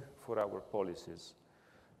waiting for our policies.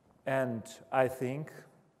 And I think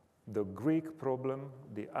the Greek problem,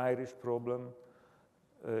 the Irish problem,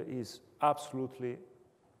 is absolutely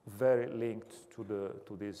very linked to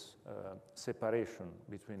this separation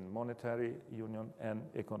between monetary union and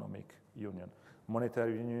economic union.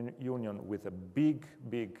 Monetary union with a big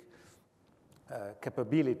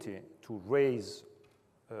capability to raise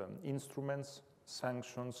instruments,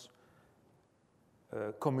 sanctions,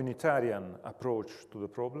 communitarian approach to the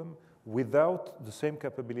problem, without the same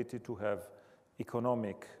capability to have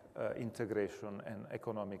economic integration and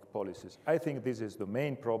economic policies. I think this is the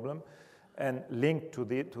main problem, and linked to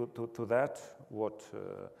that, what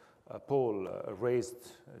Poul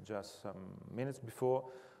raised just some minutes before,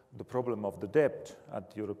 the problem of the debt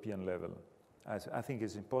at the European level. I think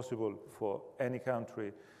it's impossible for any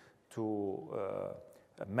country to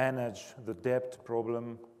manage the debt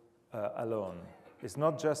problem alone. It's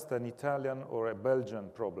not just an Italian or a Belgian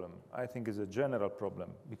problem. I think it's a general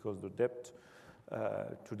problem, because the debt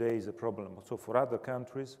today is a problem also for other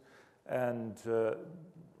countries. And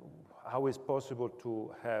how is possible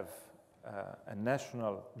to have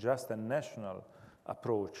just a national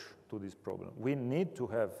approach to this problem? We need to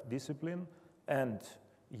have discipline and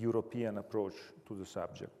European approach to the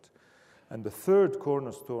subject. And the third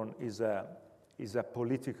cornerstone is a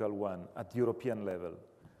political one at European level,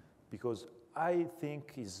 because I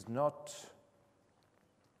think is not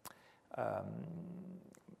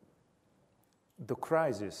the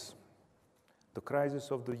crisis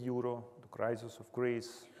of the euro, the crisis of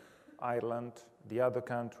Greece, Ireland, the other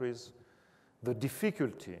countries, the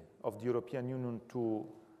difficulty of the European Union to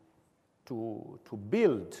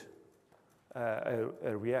build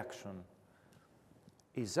a reaction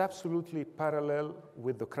is absolutely parallel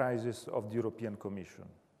with the crisis of the European Commission.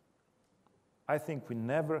 I think we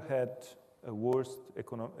never had a worse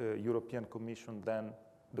European Commission than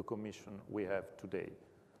the Commission we have today,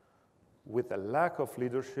 with a lack of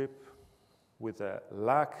leadership, with a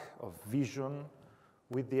lack of vision,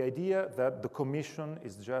 with the idea that the Commission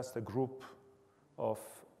is just a group of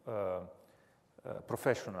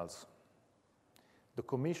professionals. The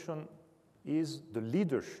Commission is the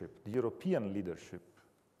leadership, the European leadership.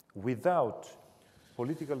 Without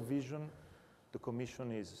political vision, the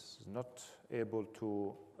Commission is not able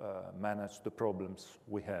to manage the problems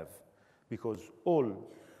we have, because all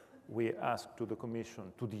we ask to the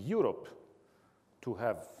Commission, to the Europe, to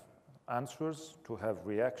have answers, to have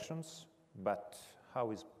reactions, but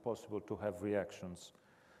how is possible to have reactions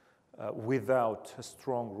without a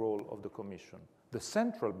strong role of the Commission? The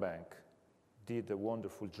central bank did a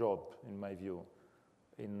wonderful job, in my view,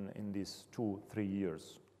 in these 2-3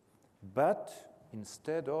 years. But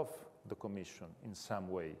instead of the Commission, in some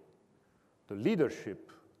way, the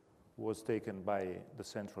leadership was taken by the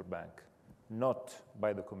central bank, not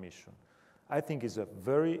by the Commission. I think it's a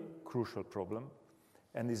very crucial problem,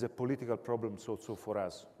 and is a political problem also for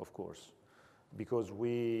us, of course, because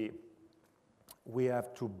we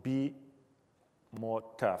have to be more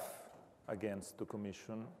tough against the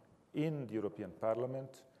Commission in the European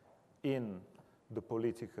Parliament, in the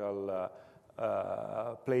political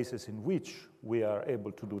places in which we are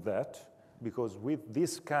able to do that, because with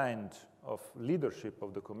this kind of leadership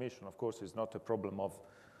of the Commission, of course, it's not a problem of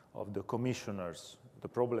the commissioners. The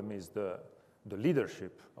problem is the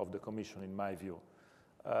leadership of the Commission, in my view.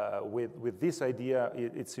 With this idea,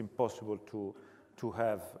 it's impossible to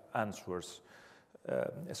have answers.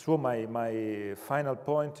 So my final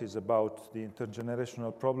point is about the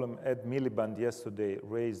intergenerational problem. Ed Miliband yesterday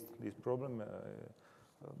raised this problem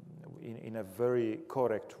in a very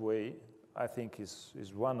correct way. I think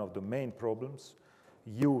is one of the main problems.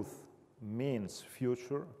 Youth means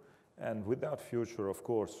future, And without future, of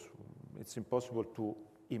course, it's impossible to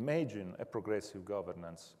imagine a progressive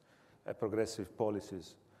governance, a progressive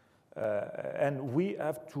policies. And we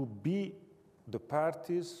have to be the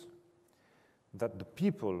parties that the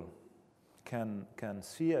people can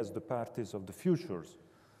see as the parties of the futures,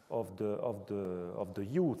 of the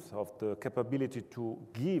youth, of the capability to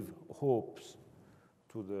give hopes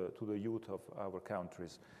to the youth of our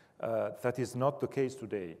countries. That is not the case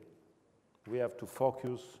today. We have to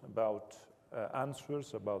focus about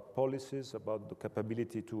answers, about policies, about the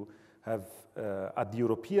capability to have, at the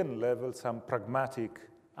European level, some pragmatic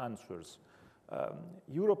answers.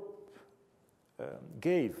 Europe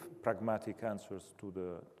gave pragmatic answers to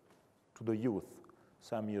the youth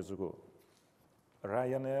some years ago.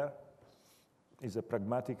 Ryanair is a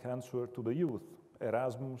pragmatic answer to the youth.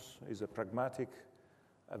 Erasmus is a pragmatic,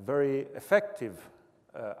 a very effective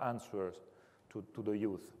answer to the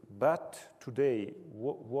youth. But today,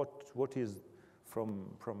 what is,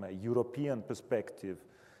 from a European perspective,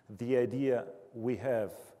 the idea we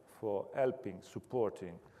have for helping,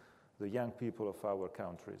 supporting the young people of our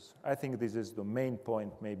countries? I think this is the main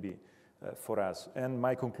point maybe for us. And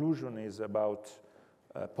my conclusion is about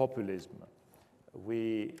populism.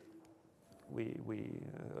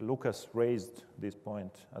 Loukas raised this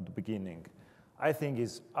point at the beginning. I think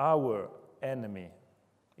is our enemy.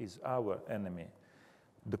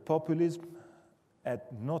 The populism,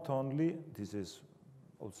 not only, this is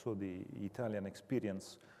also the Italian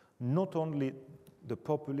experience, not only the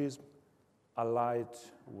populism allied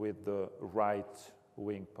with the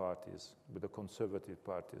right-wing parties, with the conservative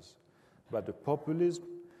parties, but the populism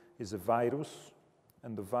is a virus,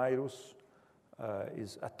 and the virus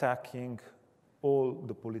is attacking all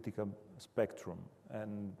the political spectrum.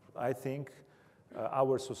 And I think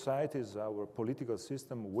our societies, our political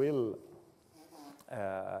system will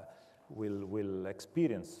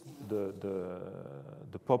experience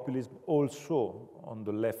the populism also on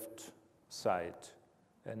the left side.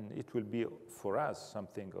 And it will be, for us,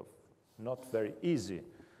 something of not very easy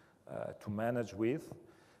to manage with.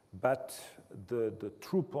 But the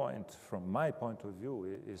true point, from my point of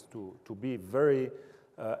view, is to be very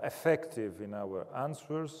effective in our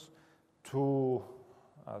answers, to,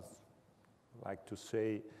 as I like to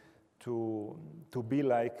say, to be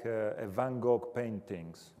like a Van Gogh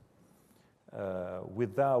paintings,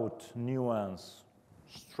 without nuance,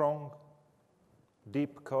 strong,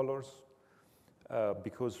 deep colors,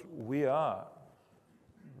 because we are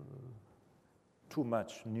too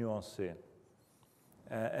much nuanced.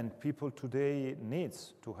 And people today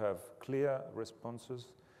needs to have clear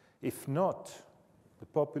responses. If not, the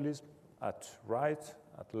populism at right,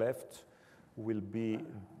 at left, will be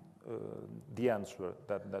the answer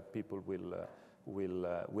that people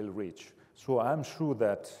will reach. So I'm sure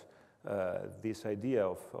that this idea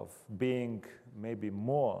of being maybe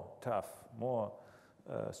more tough, more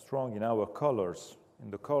strong in our colors,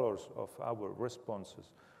 in the colors of our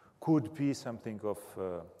responses, could be something of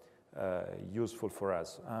useful for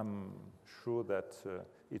us. I'm sure that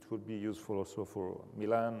it would be useful also for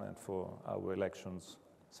Milan and for our elections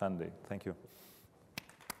Sunday. Thank you.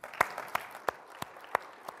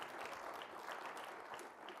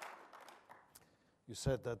 You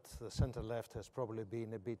said that the center-left has probably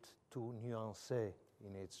been a bit too nuancé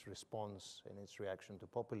in its response, in its reaction to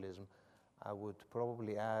populism. I would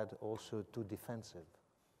probably add also too defensive,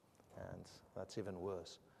 and that's even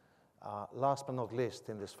worse. Last but not least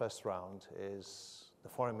in this first round is the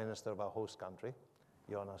foreign minister of our host country,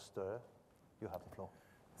 Jonas Støre. You have the floor.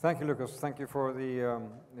 Thank you, Loukas. Thank you for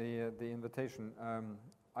the invitation.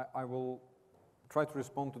 I will try to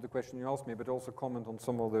respond to the question you asked me, but also comment on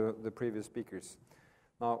some of the previous speakers.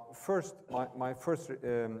 Now, first, my first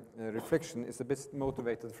reflection is a bit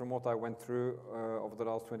motivated from what I went through over the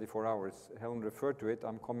last 24 hours. Helen referred to it.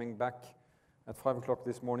 I'm coming back at 5 o'clock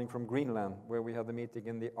this morning from Greenland, where we had the meeting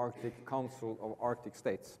in the Arctic Council of Arctic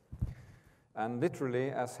States. And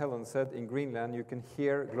literally, as Helen said, in Greenland, you can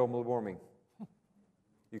hear global warming.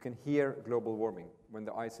 You can hear global warming when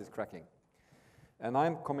the ice is cracking. And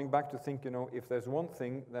I'm coming back to think, if there's one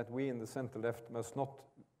thing that we in the center-left must not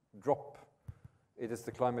drop, it is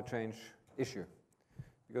the climate change issue.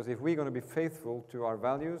 Because if we're going to be faithful to our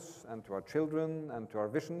values and to our children and to our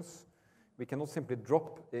visions, we cannot simply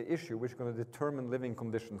drop an issue which is going to determine living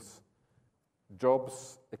conditions,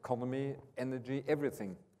 jobs, economy, energy,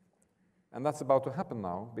 everything. And that's about to happen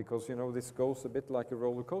now, because this goes a bit like a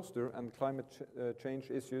roller coaster, and climate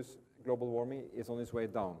change issues, global warming, is on its way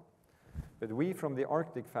down. But we from the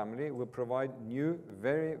Arctic family will provide new,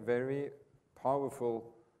 very, very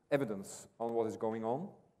powerful evidence on what is going on,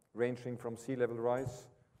 ranging from sea level rise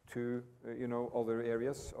to other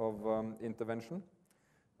areas of intervention.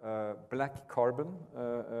 Black carbon,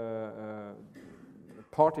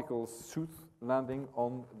 particles soot landing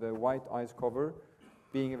on the white ice cover,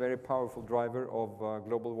 being a very powerful driver of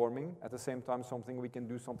global warming, at the same time something we can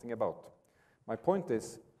do something about. My point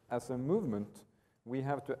is, as a movement, we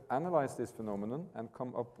have to analyze this phenomenon and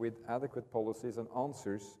come up with adequate policies and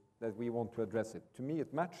answers that we want to address it. To me,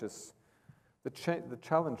 it matches the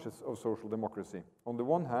challenges of social democracy. On the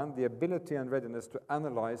one hand, the ability and readiness to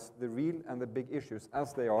analyze the real and the big issues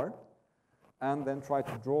as they are, and then try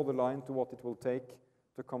to draw the line to what it will take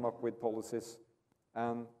to come up with policies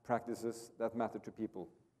and practices that matter to people.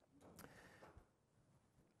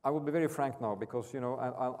 I will be very frank now, because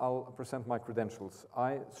I'll present my credentials.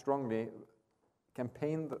 I strongly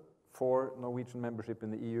campaigned for Norwegian membership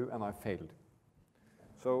in the EU, and I failed.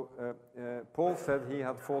 So Poul said he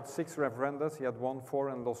had fought 6 referenda, he had won 4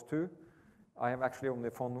 and lost 2. I have actually only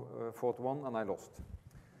fought 1, and I lost.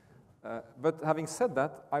 But having said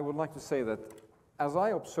that, I would like to say that, as I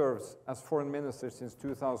observe as foreign minister since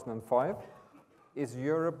 2005, is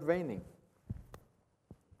Europe waning?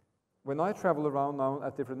 When I travel around now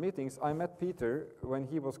at different meetings, I met Peter when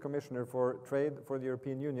he was Commissioner for Trade for the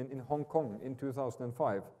European Union in Hong Kong in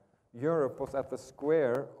 2005. Europe was at the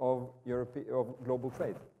square of global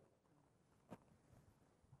trade.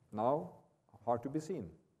 Now, hard to be seen.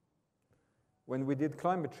 When we did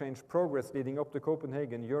climate change progress leading up to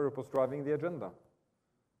Copenhagen, Europe was driving the agenda.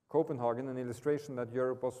 Copenhagen, an illustration that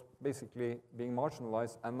Europe was basically being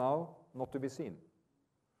marginalized and now not to be seen.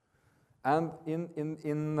 And in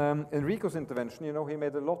Enrico's intervention, he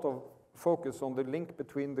made a lot of focus on the link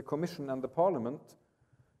between the Commission and the Parliament.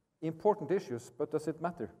 Important issues, but does it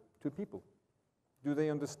matter to people? Do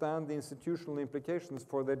they understand the institutional implications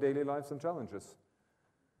for their daily lives and challenges?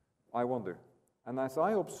 I wonder. And as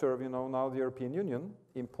I observe, now the European Union,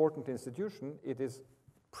 important institution, it is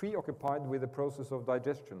preoccupied with the process of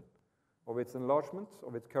digestion, of its enlargement,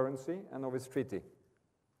 of its currency, and of its treaty.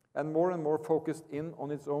 And more focused in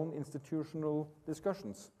on its own institutional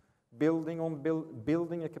discussions, building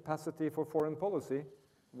a capacity for foreign policy,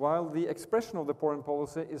 while the expression of the foreign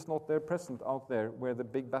policy is not there present out there where the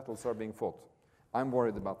big battles are being fought. I'm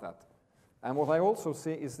worried about that. And what I also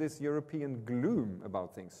see is this European gloom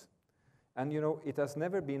about things. And it has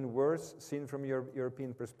never been worse seen from your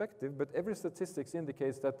European perspective, but every statistics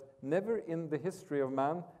indicates that never in the history of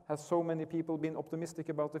man has so many people been optimistic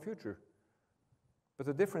about the future. But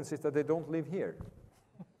the difference is that they don't live here.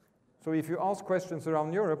 So if you ask questions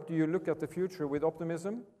around Europe, do you look at the future with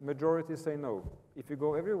optimism? Majority say no. If you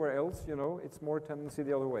go everywhere else, it's more tendency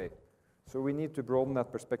the other way. So we need to broaden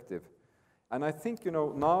that perspective. And I think,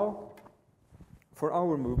 now, for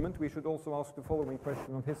our movement, we should also ask the following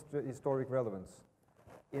question of historic relevance.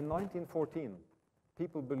 In 1914,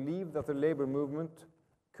 people believed that the labor movement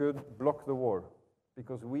could block the war,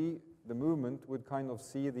 because the movement, would kind of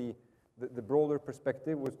see the broader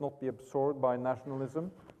perspective, would not be absorbed by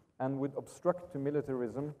nationalism, and would obstruct to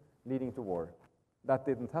militarism leading to war. That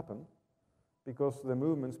didn't happen, because the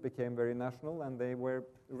movements became very national and they were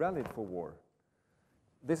rallied for war.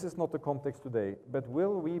 This is not the context today, but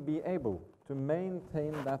will we be able to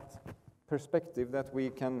maintain that perspective that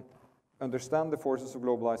we can understand the forces of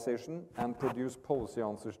globalization and produce policy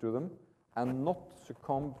answers to them, and not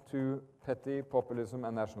succumb to petty populism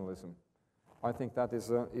and nationalism? I think that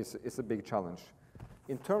is a big challenge.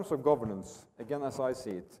 In terms of governance, again, as I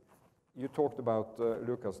see it, you talked about,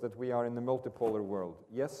 Loukas, that we are in a multipolar world.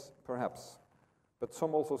 Yes, perhaps. But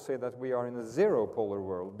some also say that we are in a zero-polar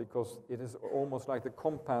world, because it is almost like the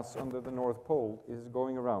compass under the North Pole is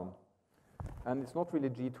going around. And it's not really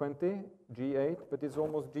G20, G8, but it's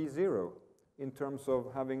almost G0 in terms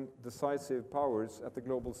of having decisive powers at the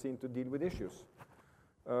global scene to deal with issues.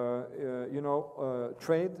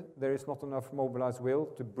 Trade, there is not enough mobilized will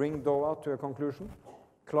to bring Doha to a conclusion.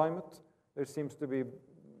 Climate, there seems to be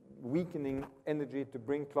weakening energy to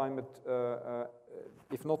bring climate,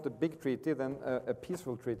 if not a big treaty, then a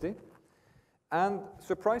peaceful treaty. And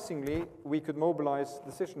surprisingly, we could mobilize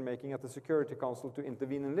decision-making at the Security Council to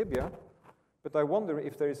intervene in Libya, but I wonder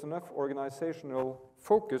if there is enough organizational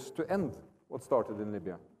focus to end what started in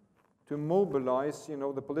Libya, to mobilize,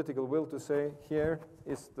 the political will to say, here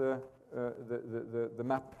is the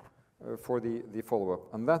map for the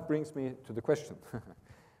follow-up. And that brings me to the question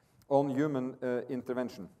on human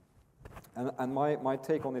intervention. And my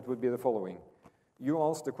take on it would be the following. You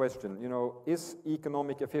asked the question, is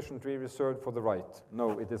economic efficiency reserved for the right?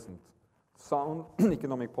 No, it isn't. Sound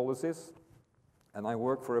economic policies, and I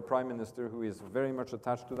work for a prime minister who is very much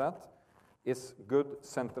attached to that, is good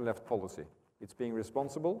center-left policy. It's being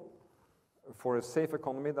responsible, for a safe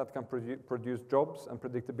economy that can produce jobs and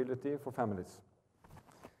predictability for families.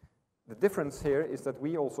 The difference here is that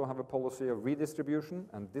we also have a policy of redistribution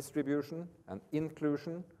and distribution and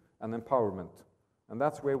inclusion and empowerment. And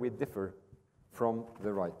that's where we differ from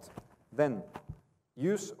the right. Then,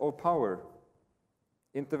 use of power,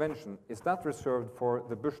 intervention, is that reserved for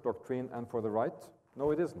the Bush doctrine and for the right?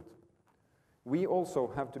 No, it isn't. We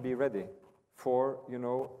also have to be ready for,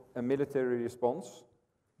 a military response.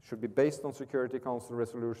 Should be based on Security Council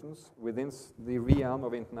resolutions within the realm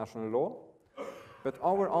of international law. But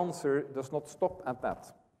our answer does not stop at that,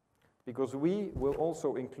 because we will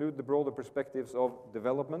also include the broader perspectives of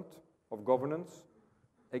development, of governance,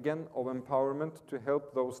 again, of empowerment to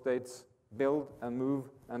help those states build and move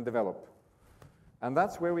and develop. And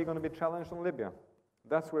that's where we're going to be challenged on Libya.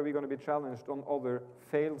 That's where we're going to be challenged on other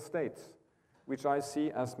failed states, which I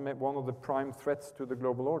see as one of the prime threats to the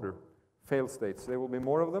global order. Failed states. There will be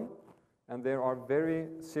more of them, and there are very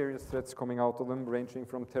serious threats coming out of them, ranging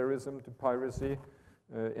from terrorism to piracy,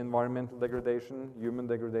 environmental degradation, human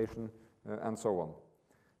degradation, and so on.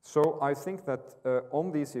 So I think that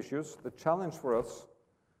on these issues, the challenge for us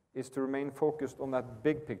is to remain focused on that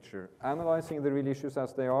big picture, analyzing the real issues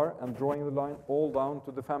as they are and drawing the line all down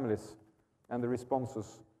to the families and the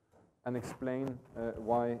responses, and explain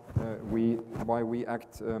why we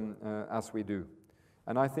act as we do.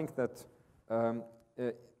 And I think that,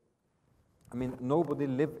 nobody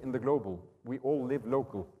lives in the global. We all live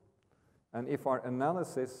local. And if our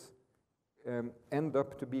analysis end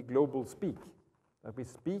up to be global speak, that we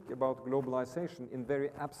speak about globalization in very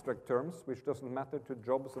abstract terms, which doesn't matter to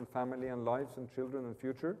jobs and family and lives and children and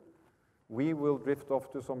future, we will drift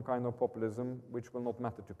off to some kind of populism which will not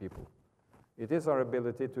matter to people. It is our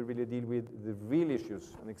ability to really deal with the real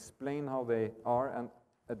issues and explain how they are and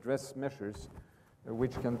address measures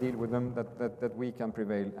which can deal with them that we can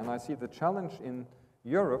prevail. And I see the challenge in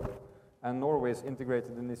Europe, and Norway is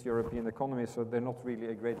integrated in this European economy, so they're not really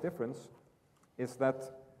a great difference, is that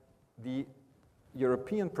the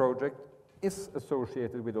European project is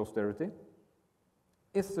associated with austerity,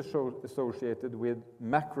 is associated with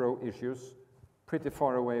macro issues pretty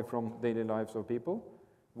far away from daily lives of people,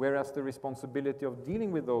 whereas the responsibility of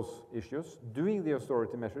dealing with those issues, doing the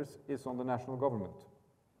austerity measures, is on the national government.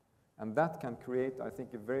 And that can create, I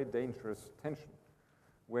think, a very dangerous tension,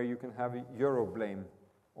 where you can have a Euro blame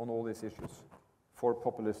on all these issues for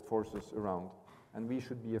populist forces around. And we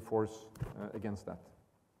should be a force against that.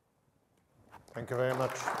 Thank you very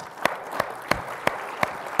much.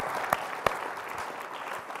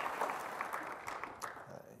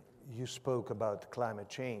 You spoke about climate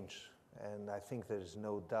change, and I think there is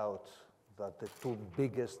no doubt that the two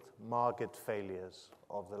biggest market failures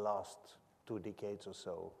of the last 2 decades or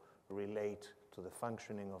so relate to the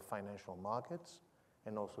functioning of financial markets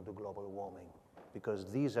and also to global warming, because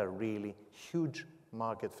these are really huge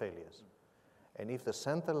market failures. And if the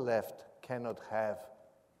center-left cannot have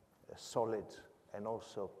a solid and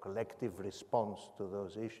also collective response to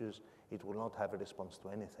those issues, it will not have a response to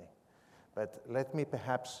anything. But let me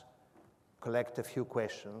perhaps collect a few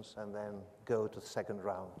questions and then go to the second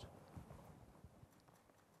round.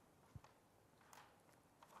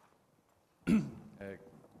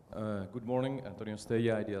 Good morning, Antonio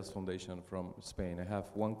Stella, Ideas Foundation from Spain. I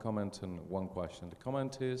have one comment and one question. The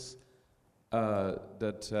comment is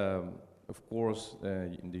that, of course,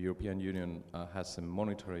 the European Union has a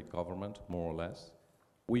monetary government, more or less.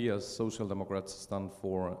 We as Social Democrats stand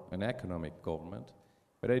for an economic government,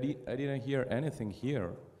 but I didn't hear anything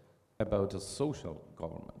here about a social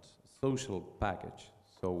government, social package.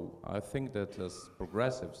 So I think that as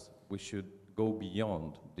progressives, we should go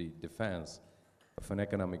beyond the defense of an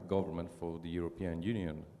economic government for the European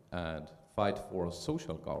Union and fight for a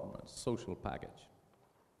social government, social package.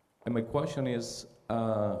 And my question is,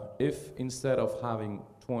 if instead of having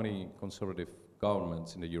 20 conservative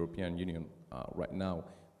governments in the European Union right now,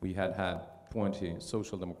 we had 20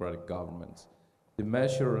 social democratic governments, the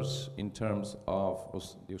measures in terms of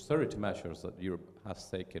the austerity measures that Europe has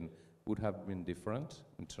taken would have been different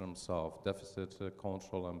in terms of deficit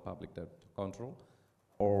control and public debt control,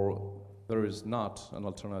 or there is not an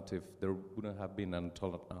alternative, there wouldn't have been an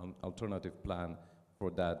alternative plan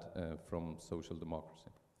for that from social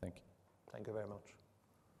democracy. Thank you. Thank you very much.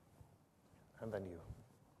 And then you.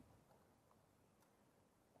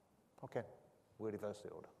 Okay, we reverse the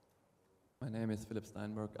order. My name is Philipp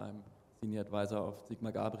Steinberg. I'm senior advisor of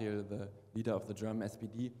Sigmar Gabriel, the leader of the German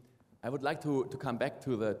SPD. I would like to come back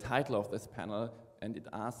to the title of this panel, and it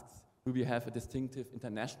asks, do we have a distinctive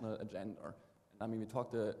international agenda? I mean, we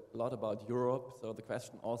talked a lot about Europe, so the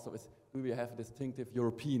question also is, do we have a distinctive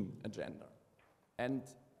European agenda? And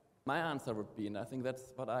my answer would be, and I think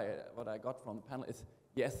that's what I got from the panel, is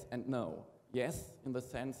yes and no. Yes, in the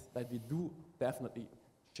sense that we do definitely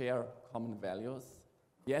share common values.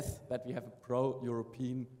 Yes, that we have a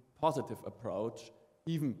pro-European positive approach,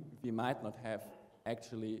 even if we might not have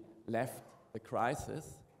actually left the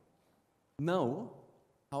crisis. No,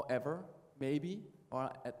 however, maybe,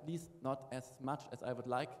 or at least not as much as I would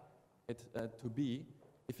like it to be,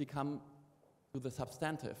 if we come to the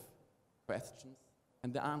substantive questions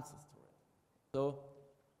and the answers to it. So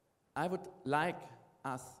I would like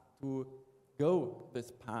us to go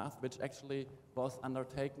this path, which actually was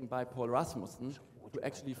undertaken by Poul Rasmussen, to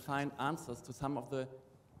actually find answers to some of the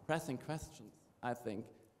pressing questions, I think,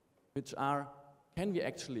 which are, can we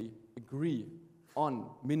actually agree on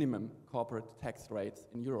minimum corporate tax rates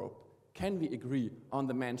in Europe? Can we agree on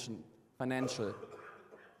the mentioned financial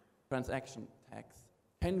transaction tax?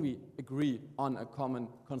 Can we agree on a common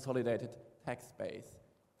consolidated tax base?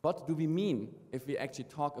 What do we mean if we actually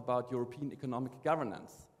talk about European economic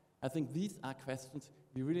governance? I think these are questions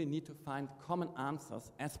we really need to find common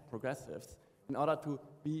answers as progressives in order to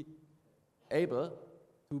be able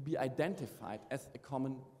to be identified as a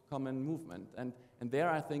common movement. And there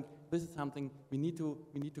I think this is something we need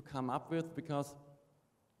to come up with, because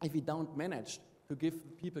if we don't manage to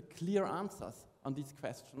give people clear answers on these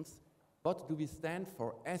questions, what do we stand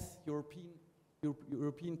for as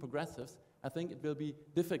European progressives, I think it will be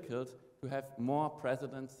difficult to have more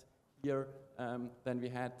presidents here than we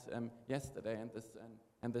had yesterday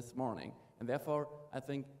and this morning. And therefore, I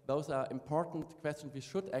think those are important questions we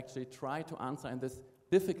should actually try to answer in this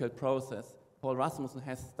difficult process. Poul Rasmussen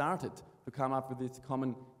has started to come up with this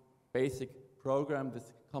common basic program,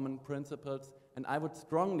 these common principles, and I would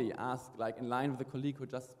strongly ask, like in line with the colleague who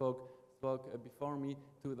just spoke before me,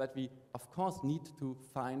 that we of course need to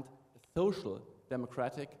find a social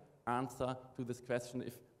democratic answer to this question.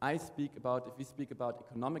 If we speak about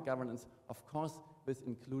economic governance, of course this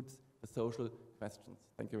includes the social questions.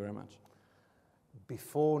 Thank you very much.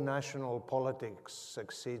 Before national politics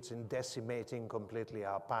succeeds in decimating completely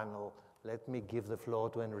our panel, let me give the floor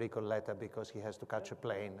to Enrico Letta, because he has to catch a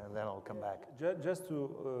plane, and then I'll come back. Just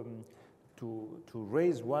to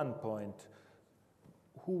raise one point,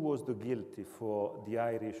 who was the guilty for the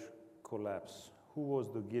Irish collapse? Who was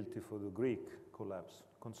the guilty for the Greek collapse?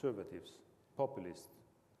 Conservatives, populists.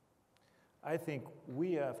 I think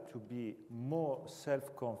we have to be more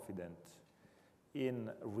self-confident in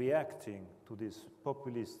reacting to this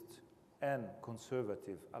populist and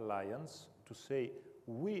conservative alliance, to say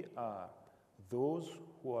we are those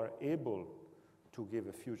who are able to give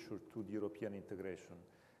a future to the European integration.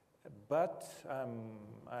 But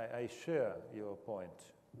I share your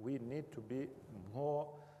point. We need to be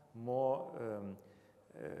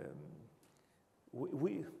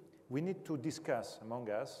we need to discuss among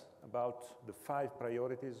us about the 5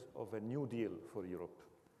 priorities of a new deal for Europe.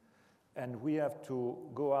 And we have to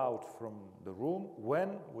go out from the room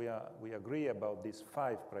when we agree about these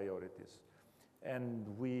 5 priorities. And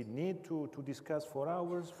we need to discuss for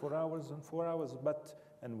hours,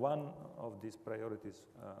 and one of these priorities,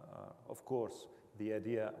 of course, the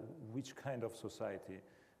idea which kind of society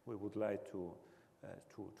we would like to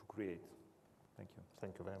create. Thank you.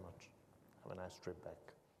 Thank you very much. Have a nice trip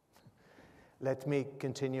back. Let me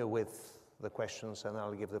continue with the questions, and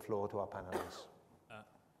I'll give the floor to our panelists.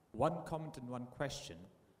 One comment and one question.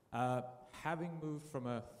 Having moved from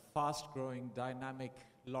a fast-growing, dynamic,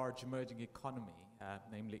 large emerging economy,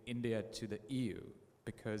 namely India, to the EU,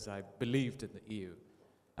 because I believed in the EU,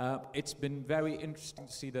 it's been very interesting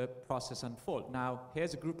to see the process unfold. Now,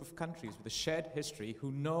 here's a group of countries with a shared history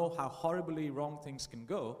who know how horribly wrong things can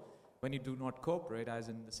go when you do not cooperate, as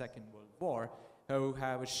in the Second World War, who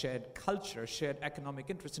have a shared culture, shared economic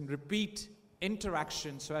interest, and repeat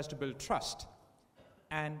interaction so as to build trust.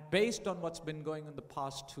 And based on what's been going on the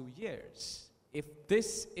past 2 years, if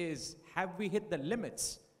this is, have we hit the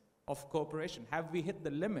limits of cooperation? Have we hit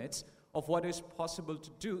the limits of what is possible to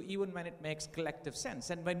do, even when it makes collective sense?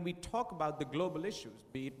 And when we talk about the global issues,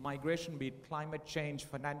 be it migration, be it climate change,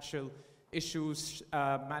 financial issues,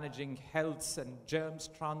 managing health and germs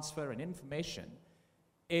transfer and information,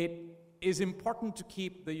 it is important to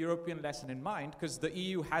keep the European lesson in mind, because the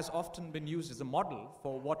EU has often been used as a model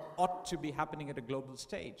for what ought to be happening at a global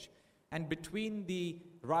stage. And between the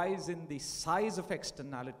rise in the size of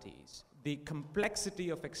externalities, the complexity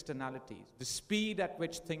of externalities, the speed at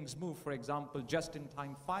which things move, for example,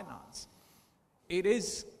 just-in-time finance, it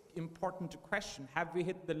is important to question, have we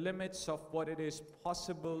hit the limits of what it is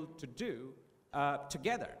possible to do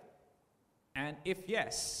together? And if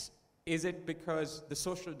yes, is it because the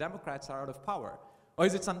Social Democrats are out of power? Or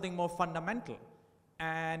is it something more fundamental?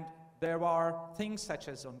 And there are things such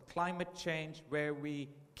as on climate change where we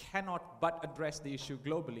cannot but address the issue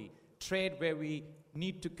globally, trade where we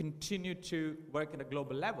need to continue to work at a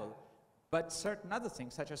global level, but certain other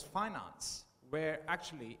things such as finance, where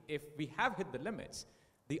actually if we have hit the limits,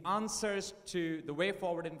 the answers to the way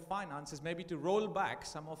forward in finance is maybe to roll back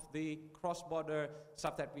some of the cross-border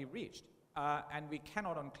stuff that we reached. And we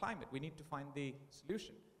cannot on climate. We need to find the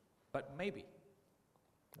solution. But maybe.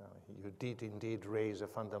 You did indeed raise a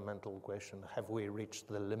fundamental question. Have we reached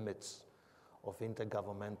the limits of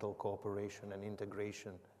intergovernmental cooperation and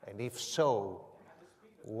integration? And if so,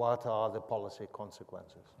 what are the policy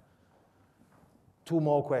consequences? Two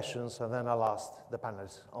more questions, and then I'll ask the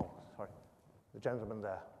panelists. Oh, sorry. The gentleman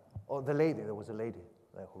there. Oh, the lady. There was a lady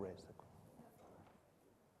there who raised the question.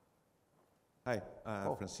 Hi,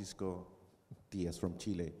 Francisco Diaz from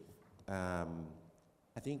Chile. I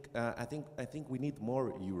think we need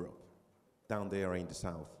more Europe down there in the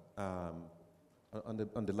south.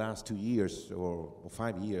 On the last 2 years or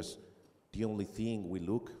 5 years, the only thing we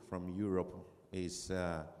look from Europe is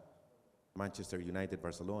Manchester United,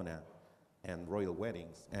 Barcelona, and royal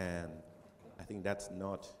weddings. And I think that's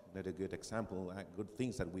not a good example. Good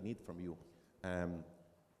things that we need from you.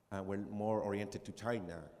 We're more oriented to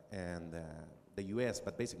China and the US,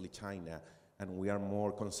 but basically China, and we are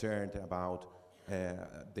more concerned about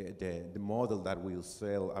the model that will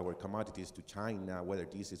sell our commodities to China, whether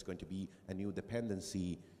this is going to be a new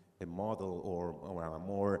dependency, a model, or a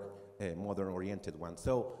more modern-oriented one.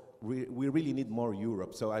 So we really need more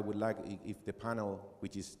Europe. So I would like if the panel,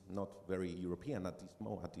 which is not very European at this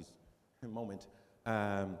moment,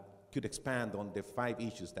 could expand on the 5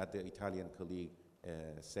 issues that the Italian colleague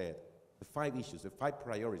said. The 5 issues, the 5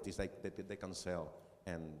 priorities that they can sell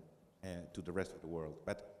and to the rest of the world.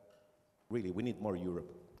 But really, we need more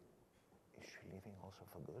Europe. Is she leaving also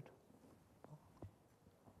for good? Oh.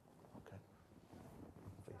 Okay.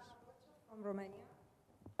 Please. From Romania.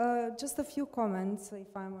 Just a few comments,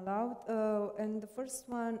 if I'm allowed. And the first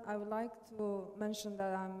one, I would like to mention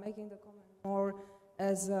that I'm making the comment more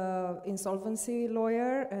as an insolvency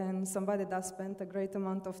lawyer and somebody that spent a great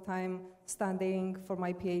amount of time studying for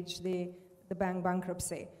my PhD the bank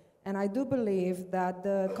bankruptcy. And I do believe that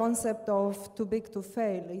the concept of too big to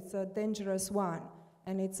fail, it's a dangerous one.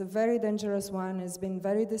 And it's a very dangerous one. It's been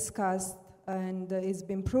very discussed, and it's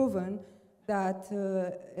been proven that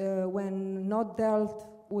when not dealt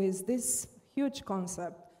with this huge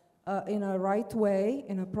concept in a right way,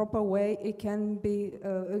 in a proper way, it can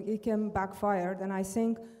backfire. And I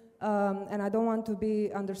think, and I don't want to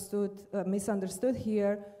be misunderstood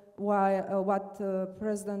here, what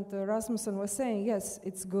President Rasmussen was saying. Yes,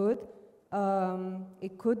 it's good.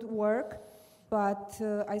 It could work, but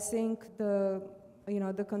I think the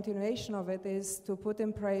continuation of it is to put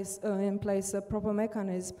in place a proper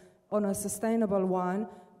mechanism on a sustainable one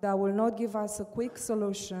that will not give us a quick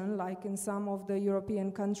solution, like in some of the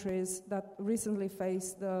European countries that recently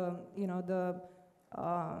faced the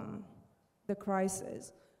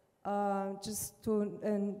crisis.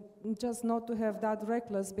 Just not to have that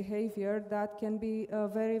reckless behavior that can be a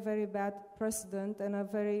very, very bad precedent and a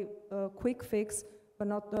very quick fix, but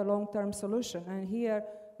not a long-term solution. And here,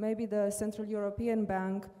 maybe the Central European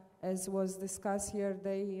Bank, as was discussed here,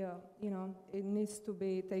 it needs to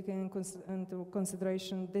be taken into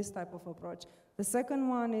consideration, this type of approach. The second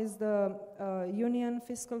one is the union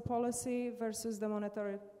fiscal policy versus the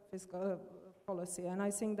monetary fiscal policy, and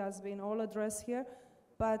I think that's been all addressed here.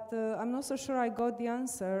 But I'm not so sure I got the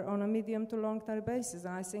answer on a medium to long-term basis,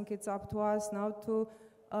 and I think it's up to us now to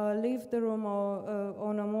leave the room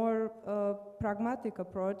on a more pragmatic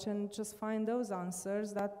approach and just find those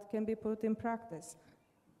answers that can be put in practice.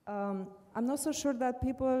 I'm not so sure that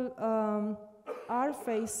people are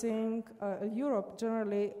facing, Europe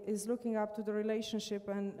generally is looking up to the relationship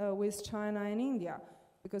with China and India.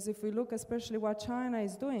 Because if we look especially what China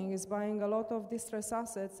is doing, is buying a lot of distressed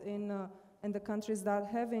assets in the countries that are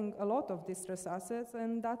having a lot of distressed assets,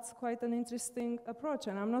 and that's quite an interesting approach.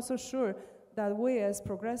 And I'm not so sure that we as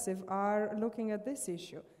progressive are looking at this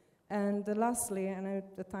issue. And lastly, and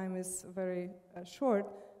the time is very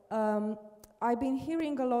short, I've been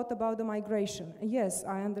hearing a lot about the migration. Yes,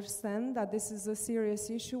 I understand that this is a serious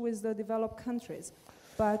issue with the developed countries.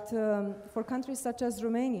 But for countries such as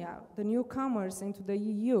Romania, the newcomers into the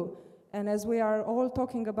EU, and as we are all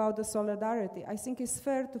talking about the solidarity, I think it's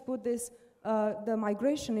fair to put this, the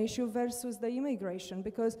migration issue versus the immigration,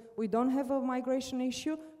 because we don't have a migration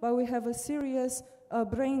issue, but we have a serious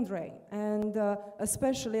brain drain. And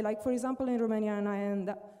especially, like for example in Romania,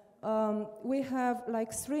 and we have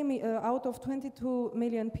like out of 22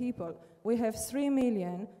 million people, we have 3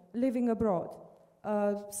 million living abroad.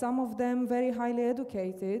 some of them very highly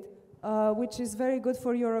educated, which is very good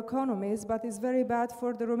for your economies, but is very bad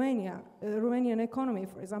for the Romanian economy,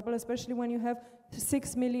 for example, especially when you have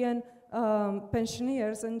 6 million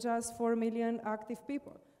pensioners and just 4 million active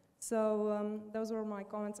people. So those were my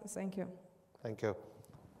comments, and thank you. Thank you.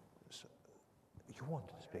 So, you want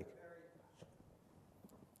to speak?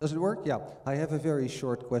 Does it work? Yeah. I have a very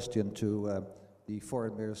short question to the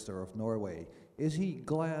Foreign Minister of Norway. Is he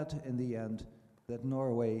glad in the end that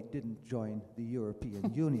Norway didn't join the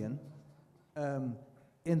European Union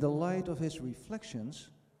in the light of his reflections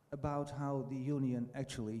about how the Union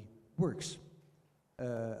actually works,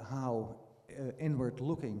 how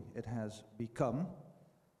inward-looking it has become,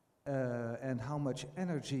 and how much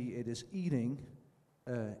energy it is eating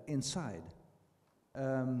inside?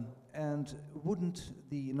 And wouldn't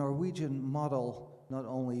the Norwegian model not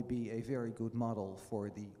only be a very good model for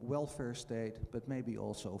the welfare state, but maybe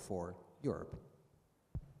also for Europe?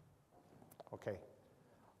 Okay.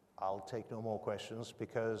 I'll take no more questions,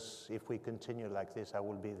 because if we continue like this, I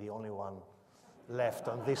will be the only one left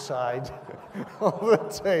on this side of the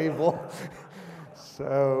table.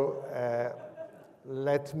 So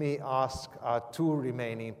let me ask our two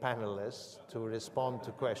remaining panelists to respond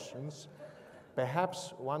to questions.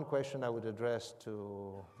 Perhaps one question I would address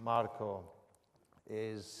to Marco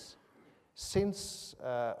is, since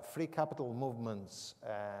free capital movements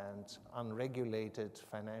and unregulated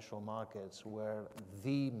financial markets were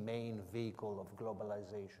the main vehicle of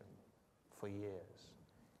globalization for years,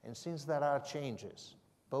 and since there are changes,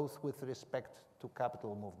 both with respect to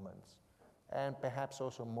capital movements and perhaps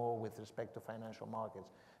also more with respect to financial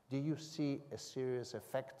markets, do you see a serious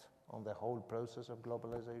effect on the whole process of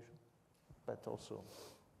globalization? But also...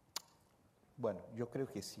 Bueno, yo creo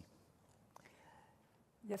que sí.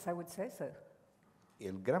 Yes, I would say so.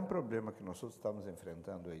 El gran problema que nosotros estamos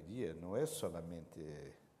enfrentando hoy día no es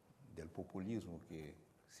solamente del populismo que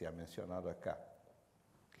se ha mencionado acá.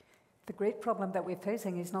 The great problem that we're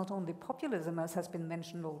facing is not only populism, as has been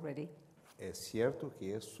mentioned already. Es cierto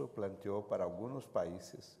que eso planteó para algunos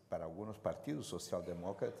países, para algunos partidos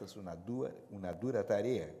socialdemócratas, una dura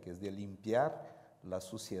tarea, que es de limpiar la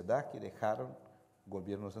suciedad que dejaron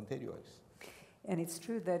gobiernos anteriores. And it's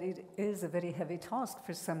true that it is a very heavy task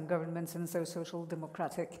for some governments and social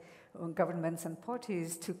democratic governments and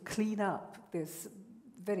parties to clean up this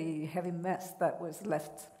very heavy mess that was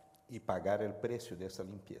left. Y pagar el precio de esa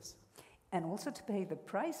limpieza. And also to pay the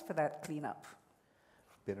price for that cleanup.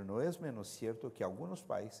 Pero no es menos cierto que algunos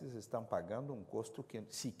países están pagando un costo que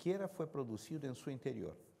siquiera fue producido en su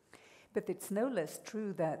interior. But it's no less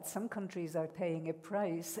true that some countries are paying a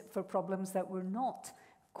price for problems that were not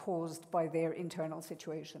caused by their internal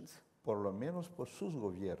situations. Por lo menos por sus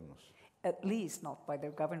gobiernos. At least not by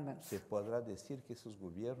their governments. Se podrá decir que esos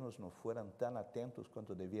gobiernos no fueran tan atentos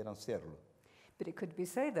cuanto debieran serlo. But it could be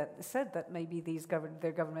said that maybe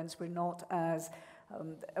their governments were not as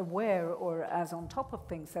aware or as on top of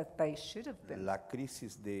things that they should have been. La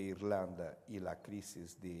crisis de Irlanda y la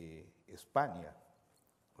crisis de España,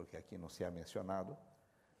 porque aquí no se ha mencionado,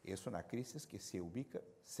 es una crisis que se ubica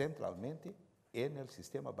centralmente en el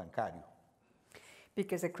sistema bancario.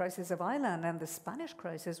 Because the crisis of Ireland and the Spanish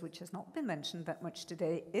crisis, which has not been mentioned that much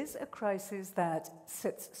today, is a crisis that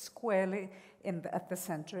sits squarely at the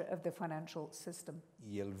center of the financial system.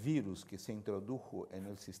 Y el virus que se introdujo en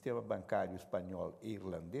el sistema bancario español e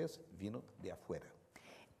irlandés vino de afuera.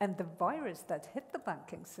 And the virus that hit the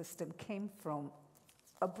banking system came from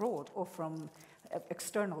abroad or from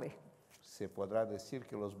externally. Se podrá decir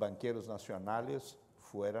que los banqueros nacionales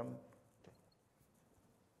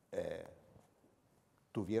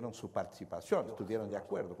tuvieron su participación, estuvieron de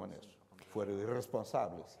acuerdo con eso, fueron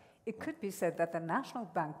irresponsables. It could be said that the national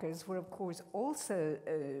bankers were, of course, also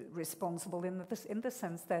responsible in the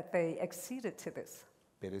sense that they acceded to this.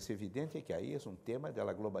 Pero es evidente que ahí es un tema de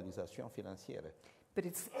la globalización financiera. But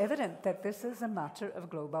it's evident that this is a matter of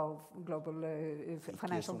global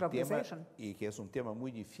financial globalization. Y que es un tema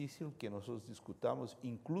muy difícil que nosotros discutamos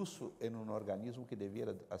incluso en un organismo que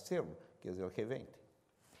debiera hacerlo, que es el G20.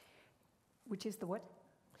 Which is the what?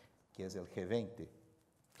 Que es el G20.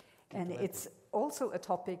 And it's also a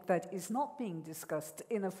topic that is not being discussed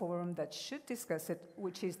in a forum that should discuss it,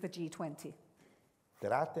 which is the G20.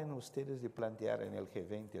 Traten ustedes de plantear en el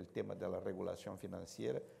G20 el tema de la regulación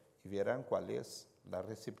financiera y verán cuál es la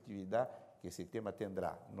receptividad que ese tema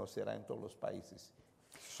tendrá. No será en todos los países,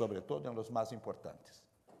 sobre todo en los más importantes.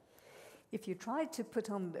 If you try to put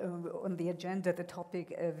on the agenda the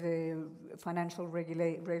topic of financial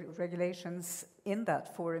regulations in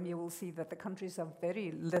that forum, you will see that the countries are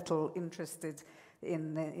very little interested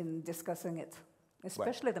in discussing it.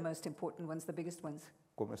 especially the most important ones, the biggest ones.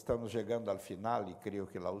 Como estamos llegando al final y creo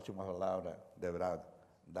que la última palabra deberá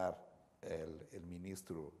dar el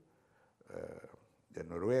ministro de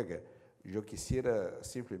Noruega, yo quisiera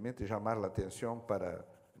simplemente llamar la atención para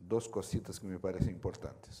dos cositas que me parecen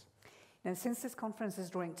importantes. Now, since this conference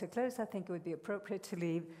is drawing to a close, I think it would be appropriate to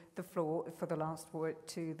leave the floor for the last word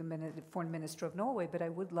to the Foreign Minister of Norway, but I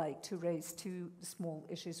would like to raise two small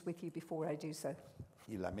issues with you before I do so.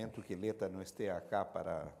 Y lamento que Leta no esté acá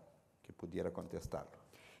para que pudiera contestarlo.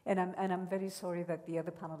 And I'm very sorry that the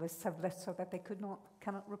other panelists have left so that they cannot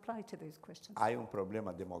reply to those questions. ¿Hay un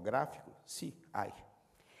problema demográfico? Sí, hay.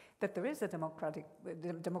 That there is a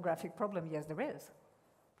demographic problem, yes, there is.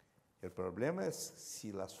 El problema es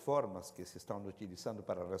si las formas que se están utilizando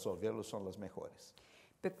para resolverlo son las mejores.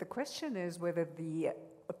 But the question is whether the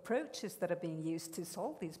approaches that are being used to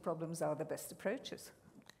solve these problems are the best approaches.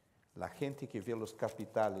 La gente que ve los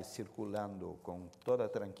capitales circulando con toda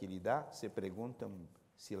tranquilidad se preguntan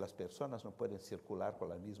si las personas no pueden circular con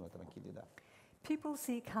la misma tranquilidad. People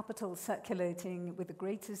see capital circulating with the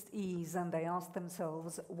greatest ease and they ask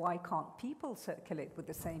themselves, why can't people circulate with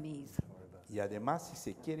the same ease? Y además, si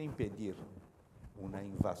se quiere impedir una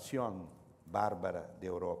invasión bárbara de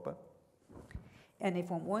Europa, and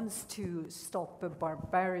if one wants to stop a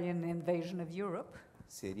barbarian invasion of Europe,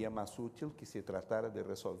 sería más útil que se tratara de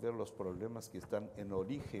resolver los problemas que están en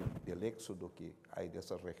origen del éxodo que hay de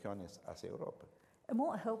esas regiones hacia Europa. A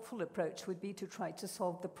more helpful approach would be to try to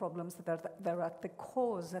solve the problems that are at the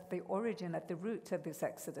cause, at the origin, at the root of this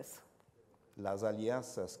exodus. Las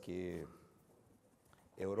alianzas que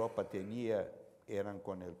Europa tenía eran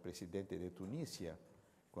con el presidente de Tunisia,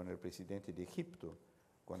 con el presidente de Egipto,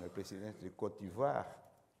 con el presidente de Côte d'Ivoire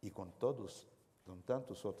y con tantos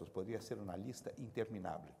otros. Podría ser una lista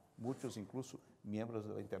interminable, muchos incluso miembros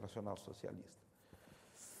de la Internacional Socialista.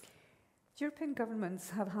 European governments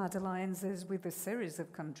have had alliances with a series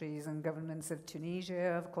of countries and governments of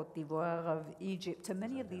Tunisia, of Côte d'Ivoire, of Egypt, and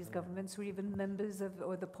many of these governments were even members of,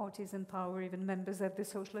 or the parties in power were even members of the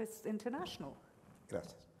Socialist International.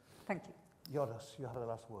 Gracias. Thank you. Jonas, you have the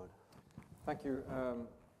last word. Thank you.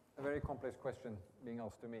 A very complex question being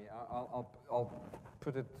asked to me. I'll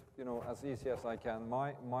put it, as easy as I can.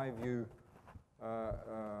 My view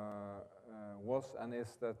was and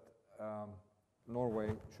is that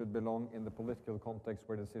Norway should belong in the political context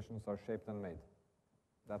where decisions are shaped and made.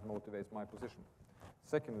 That motivates my position.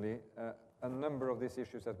 Secondly, a number of these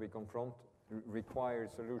issues that we confront require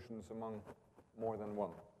solutions among more than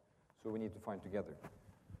one. So we need to find together.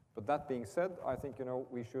 But that being said, I think,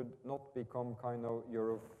 we should not become kind of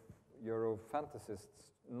Euro-fantasists,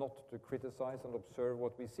 not to criticize and observe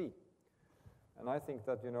what we see. And I think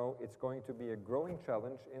that, it's going to be a growing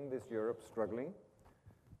challenge in this Europe struggling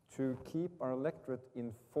to keep our electorate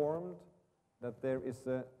informed that there is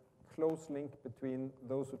a close link between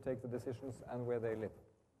those who take the decisions and where they live.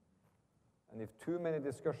 And if too many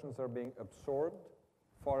discussions are being absorbed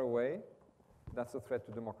far away, that's a threat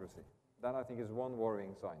to democracy. That, I think, is one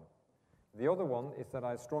worrying sign. The other one is that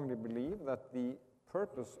I strongly believe that the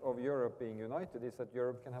purpose of Europe being united is that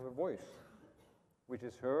Europe can have a voice, which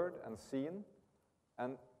is heard and seen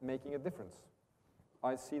and making a difference.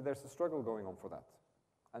 I see there's a struggle going on for that,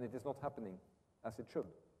 and it is not happening as it should.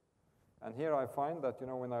 And here I find that,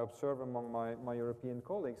 when I observe among my European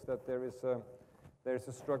colleagues, that there is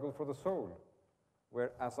a struggle for the soul,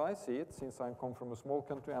 where, as I see it, since I come from a small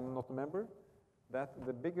country, I'm not a member, that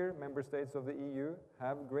the bigger member states of the EU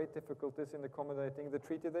have great difficulties in accommodating the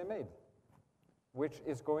treaty they made, which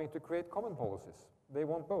is going to create common policies. They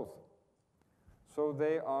want both. So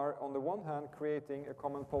they are, on the one hand, creating a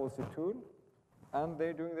common policy tool, and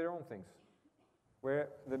they're doing their own things, where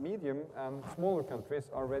the medium and smaller countries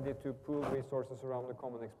are ready to pool resources around the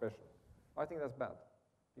common expression. I think that's bad,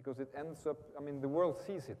 because it ends up, the world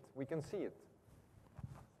sees it. We can see it.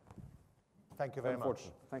 Thank you very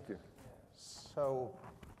much. Thank you. So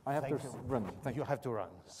I have to run. Thank you. You have to run.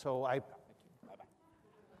 So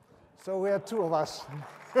we are two of us.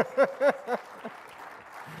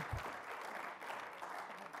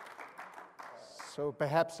 So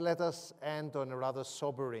perhaps let us end on a rather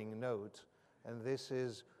sobering note, and this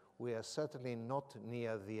is, we are certainly not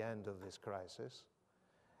near the end of this crisis,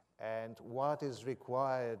 and what is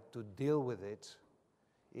required to deal with it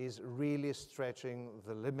is really stretching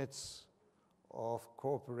the limits of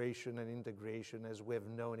cooperation and integration as we have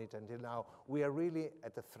known it until now. We are really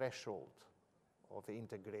at the threshold of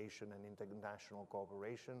integration and international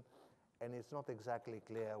cooperation, and it's not exactly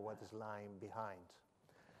clear what is lying behind.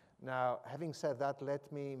 Now, having said that, let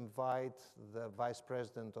me invite the Vice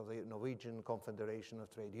President of the Norwegian Confederation of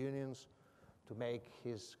Trade Unions to make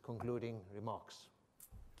his concluding remarks.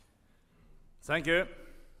 Thank you.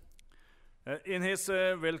 In his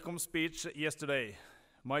welcome speech yesterday,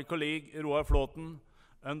 my colleague Roar Flåten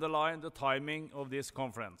underlined the timing of this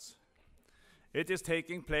conference. It is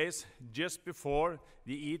taking place just before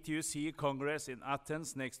the E2C Congress in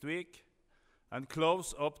Athens next week and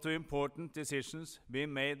close up to important decisions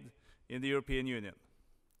being made in the European Union.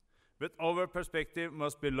 But our perspective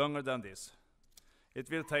must be longer than this. It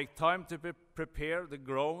will take time to prepare the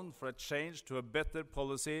ground for a change to a better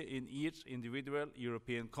policy in each individual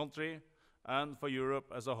European country and for Europe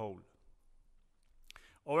as a whole.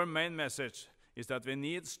 Our main message is that we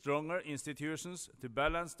need stronger institutions to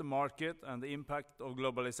balance the market and the impact of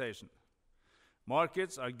globalization.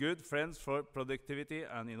 Markets are good friends for productivity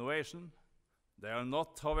and innovation. They are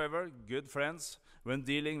not, however, good friends when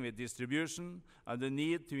dealing with distribution and the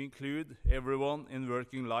need to include everyone in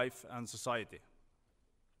working life and society.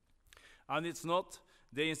 And it's not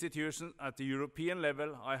the institution at the European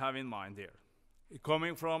level I have in mind here.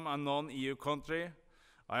 Coming from a non-EU country,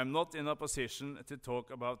 I am not in a position to talk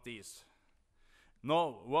about these.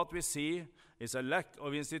 No, what we see is a lack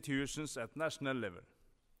of institutions at national level.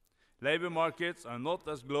 Labor markets are not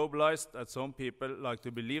as globalized as some people like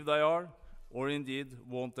to believe they are, or indeed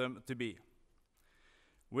want them to be.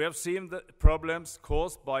 We have seen the problems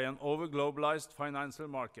caused by an over-globalized financial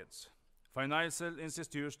markets. Financial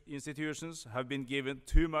institutions have been given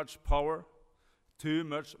too much power, too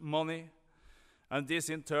much money, and this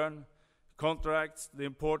in turn counteracts the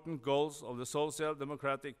important goals of the social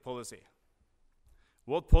democratic policy.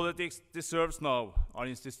 What politics deserves now are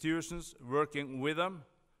institutions working with them,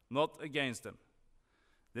 not against them.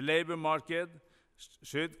 The labor market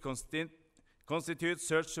should constitute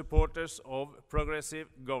such supporters of progressive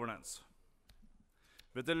governance.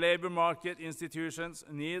 But the labor market institutions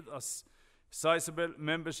need a sizable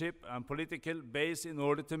membership and political base in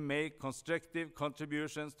order to make constructive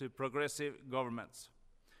contributions to progressive governments.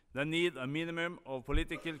 They need a minimum of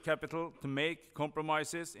political capital to make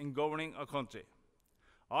compromises in governing a country.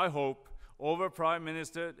 I hope our Prime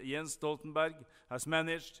Minister Jens Stoltenberg has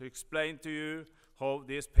managed to explain to you how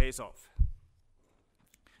this pays off.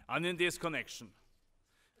 And in this connection,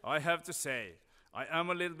 I have to say, I am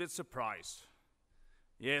a little bit surprised.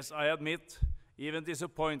 Yes, I admit, even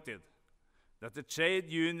disappointed, that the trade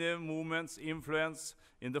union movement's influence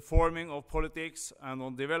in the forming of politics and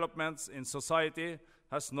on developments in society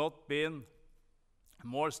has not been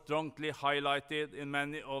more strongly highlighted in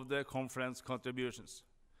many of the conference contributions.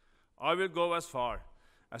 I will go as far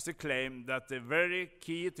as to claim that the very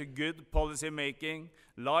key to good policy making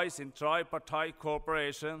lies in tripartite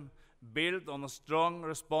cooperation built on a strong,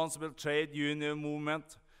 responsible trade union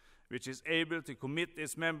movement which is able to commit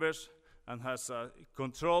its members and has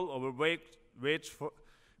control over wage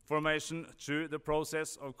formation through the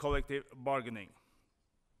process of collective bargaining.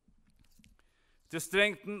 To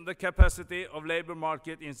strengthen the capacity of labor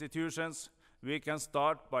market institutions, we can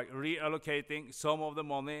start by reallocating some of the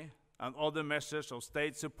money and other measures of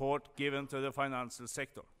state support given to the financial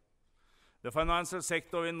sector. The financial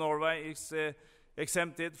sector in Norway is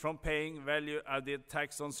exempted from paying value-added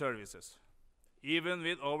tax on services. Even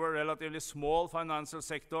with our relatively small financial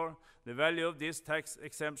sector, the value of this tax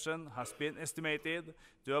exemption has been estimated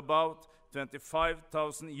to about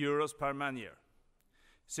 25,000 euros per man-year.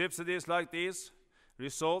 Subsidies like these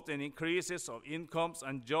result in increases of incomes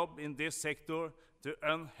and jobs in this sector to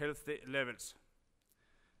unhealthy levels.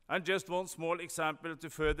 And just one small example to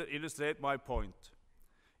further illustrate my point.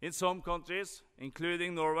 In some countries,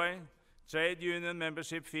 including Norway, trade union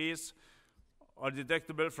membership fees are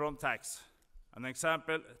deductible from tax. An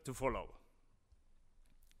example to follow.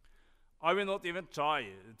 I will not even try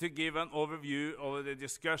to give an overview of the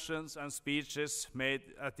discussions and speeches made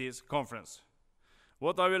at this conference.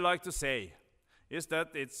 What I would like to say is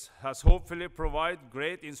that it has hopefully provided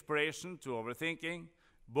great inspiration to our thinking,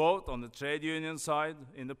 both on the trade union side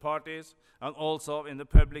in the parties and also in the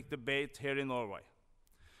public debate here in Norway.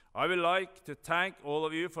 I would like to thank all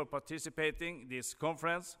of you for participating in this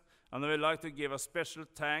conference, and I would like to give a special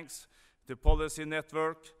thanks to Policy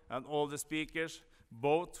Network and all the speakers,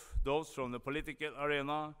 both those from the political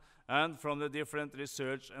arena and from the different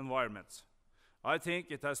research environments. I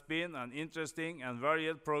think it has been an interesting and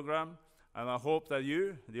varied program, and I hope that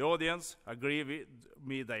you, the audience, agree with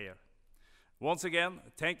me there. Once again,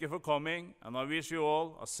 thank you for coming, and I wish you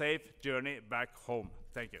all a safe journey back home.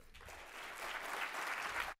 Thank you.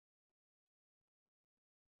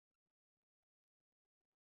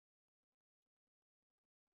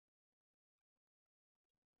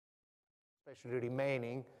 Especially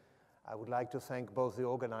remaining I would like to thank both the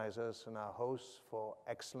organizers and our hosts for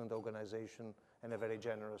excellent organization and a very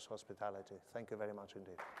generous hospitality. Thank you very much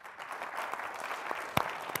indeed.